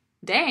like,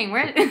 dang,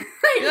 where? You're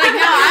like,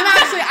 no, I'm the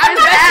best you've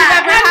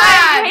ever had.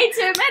 I hate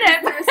to admit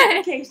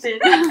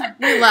it.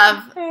 We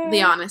love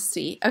the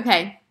honesty.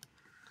 Okay.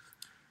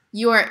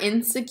 You are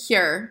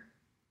insecure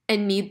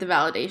and need the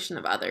validation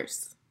of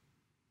others.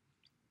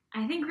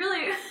 I think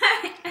really,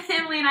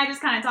 Emily and I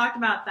just kind of talked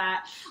about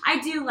that. I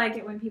do like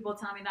it when people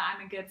tell me that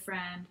I'm a good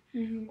friend,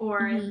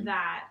 or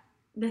that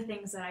the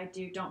things that I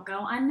do don't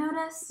go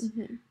unnoticed.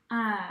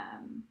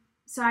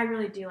 So I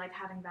really do like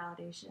having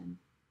validation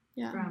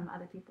from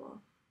other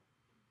people.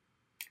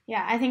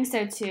 Yeah, I think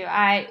so too.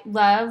 I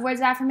love words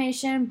of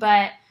affirmation,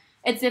 but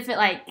it's if it,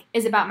 like,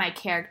 is about my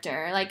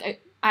character.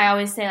 Like, I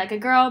always say, like, a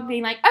girl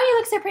being like, oh, you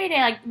look so pretty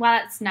today. Like, well,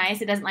 that's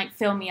nice. It doesn't, like,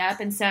 fill me up.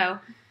 And so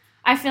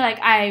I feel like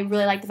I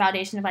really like the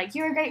validation of, like,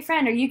 you're a great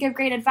friend, or you give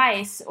great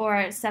advice,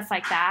 or stuff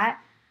like that.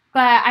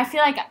 But I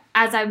feel like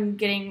as I'm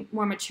getting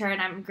more mature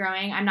and I'm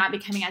growing, I'm not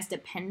becoming as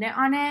dependent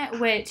on it,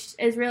 which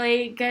is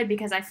really good,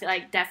 because I feel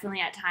like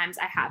definitely at times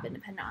I have been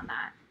dependent on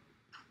that.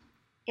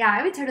 Yeah,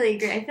 I would totally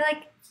agree. I feel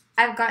like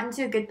I've gotten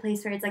to a good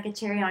place where it's, like, a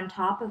cherry on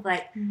top of,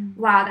 like,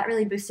 wow, that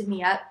really boosted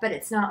me up. But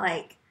it's not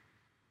like,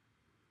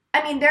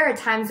 I mean, there are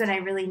times when I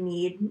really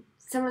need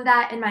some of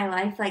that in my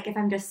life, like if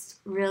I'm just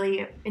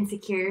really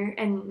insecure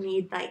and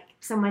need like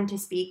someone to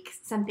speak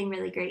something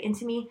really great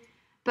into me.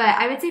 But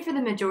I would say for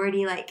the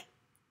majority, like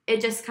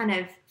it just kind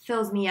of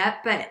fills me up,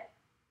 but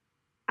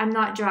I'm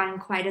not drawing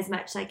quite as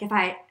much. Like if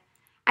I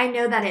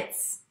know that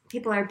it's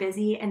people are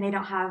busy and they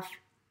don't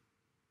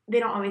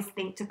always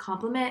think to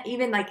compliment.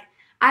 Even like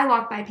I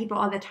walk by people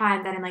all the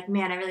time that I'm like,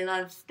 man, I really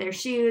love their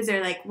shoes,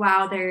 or like,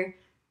 wow, they're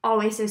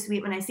always so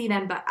sweet when I see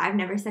them, but I've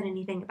never said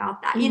anything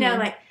about that. You know,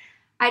 like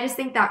I just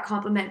think that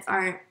compliments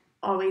aren't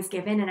always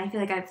given, and I feel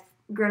like I've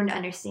grown to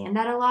understand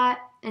that a lot,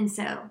 and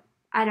so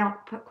I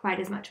don't put quite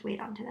as much weight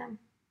onto them.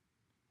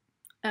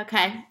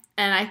 Okay.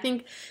 And I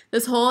think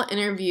this whole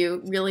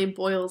interview really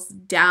boils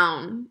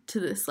down to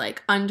this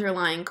like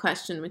underlying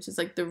question, which is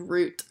like the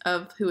root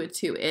of who a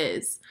 2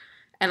 is.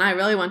 And I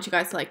really want you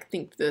guys to like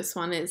think through this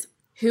one is,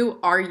 who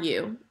are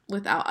you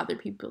without other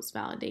people's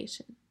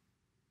validation?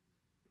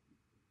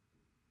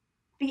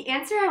 The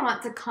answer I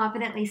want to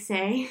confidently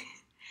say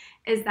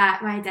is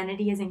that my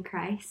identity is in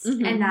Christ,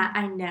 and that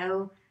I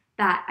know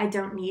that I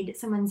don't need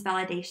someone's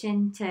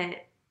validation to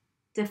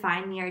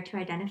define me or to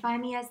identify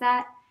me as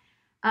that.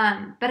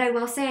 But I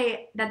will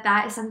say that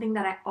that is something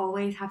that I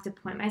always have to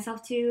point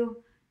myself to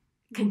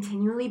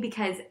continually,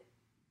 because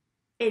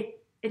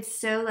it's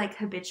so like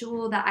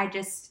habitual that I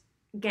just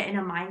get in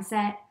a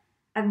mindset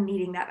of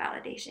needing that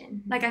validation.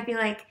 Like I feel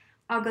like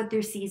I'll go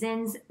through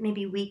seasons,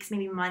 maybe weeks,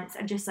 maybe months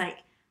of just like,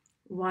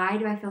 why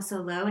do I feel so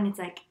low? And it's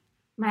like,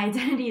 my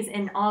identity is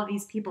in all of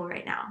these people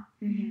right now.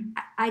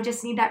 I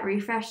just need that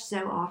refresh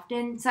so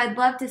often. So I'd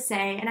love to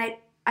say, and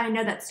I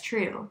know that's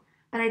true,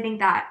 but I think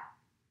that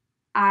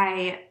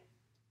I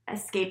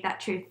escape that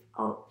truth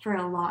for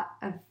a lot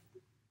of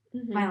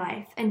my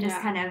life, and just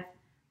kind of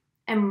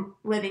am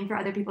living for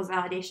other people's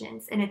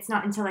validations. And it's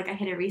not until like I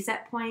hit a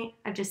reset point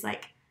of just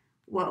like,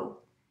 whoa,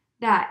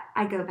 that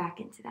I go back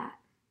into that.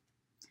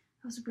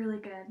 That was really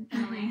good,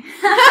 Emily.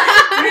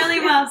 Really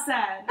well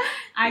said.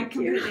 I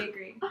completely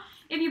agree.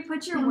 If you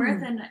put your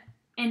worth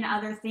in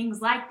other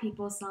things like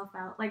people's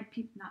not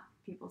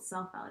people's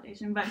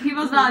self-validation, but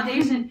people's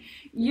validation,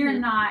 you're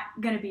not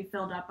going to be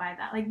filled up by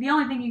that. Like the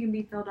only thing you can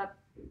be filled up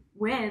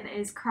with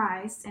is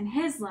Christ and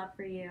his love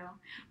for you.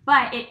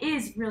 But it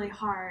is really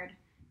hard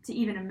to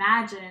even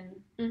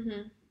imagine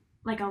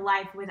like a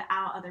life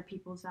without other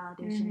people's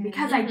validation,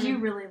 because I do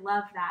really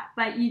love that.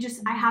 But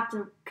I have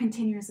to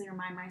continuously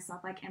remind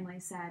myself, like Emily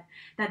said,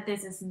 that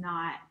this is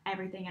not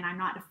everything, and I'm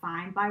not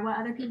defined by what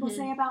other people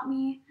say about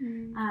me.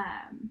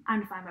 I'm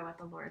defined by what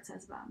the Lord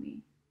says about me.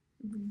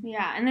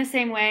 Yeah, in the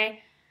same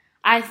way,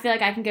 I feel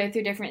like I can go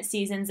through different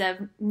seasons of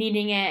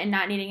needing it and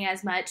not needing it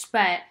as much,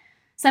 but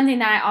something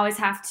that I always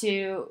have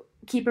to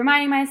keep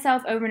reminding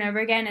myself over and over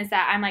again is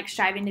that I'm like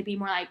striving to be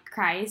more like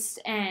Christ.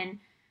 And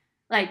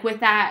like with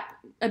that,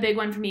 a big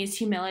one for me is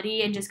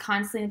humility, and just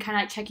constantly kind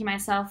of like checking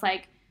myself,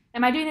 like,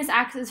 am I doing this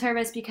act of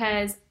service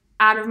because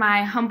out of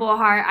my humble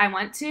heart I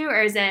want to,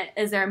 or is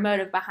there a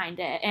motive behind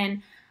it?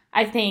 And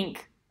I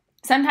think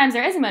sometimes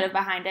there is a motive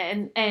behind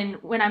it, and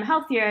when I'm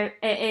healthier,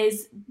 it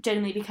is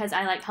genuinely because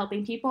I like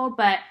helping people.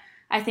 But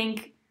I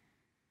think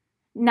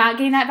not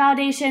getting that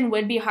validation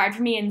would be hard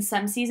for me in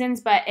some seasons.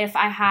 But if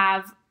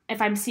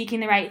I'm seeking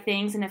the right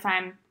things, and if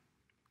I'm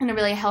in a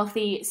really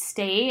healthy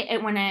state,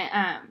 it wouldn't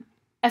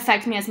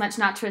affect me as much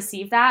not to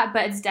receive that.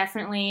 But it's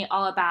definitely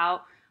all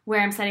about where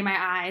I'm setting my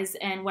eyes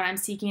and what I'm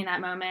seeking in that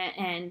moment,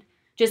 and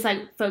just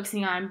like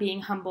focusing on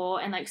being humble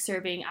and like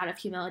serving out of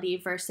humility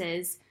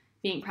versus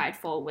being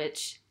prideful,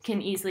 which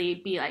can easily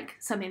be like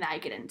something that I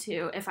get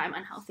into if I'm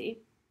unhealthy.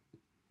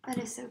 That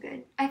is so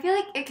good. I feel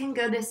like it can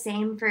go the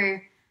same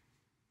for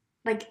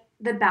like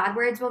the bad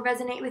words will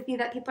resonate with you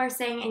that people are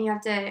saying, and you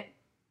have to,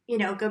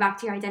 go back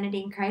to your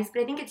identity in Christ.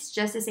 But I think it's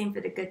just the same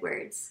for the good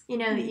words,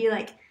 that you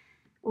like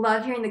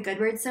love hearing the good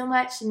words so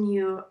much, and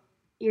your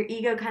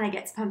ego kind of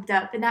gets pumped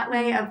up in that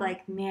way of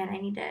like, man, I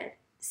need to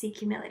seek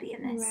humility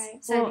in this.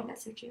 Right. So I think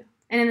that's so true.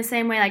 And in the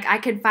same way, like I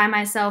could find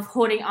myself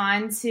holding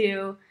on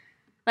to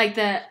like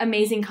the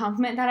amazing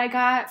compliment that I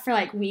got for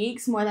like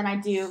weeks more than I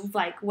do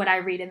like what I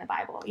read in the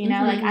Bible,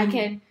 like I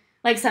could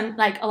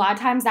like a lot of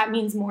times that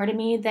means more to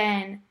me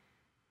than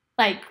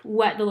like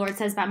what the Lord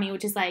says about me,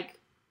 which is like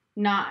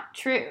not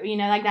true,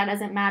 like that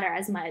doesn't matter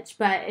as much.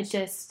 But it's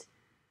just,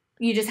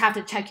 you just have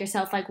to check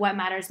yourself, like what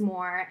matters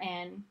more.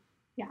 And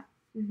yeah.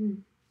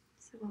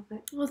 So well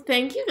put. Well,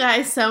 thank you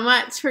guys so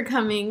much for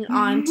coming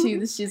on to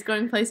the She's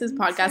Going Places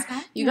podcast.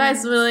 You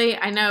guys really,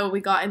 I know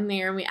we got in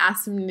there and we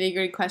asked some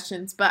nitty-gritty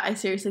questions, but I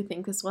seriously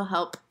think this will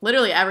help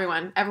literally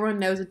everyone. Everyone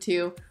knows a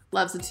 2,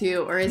 loves a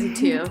 2, or is a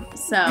 2.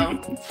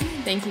 So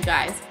thank you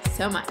guys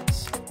so much.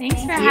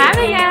 Thanks for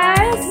having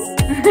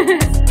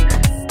us.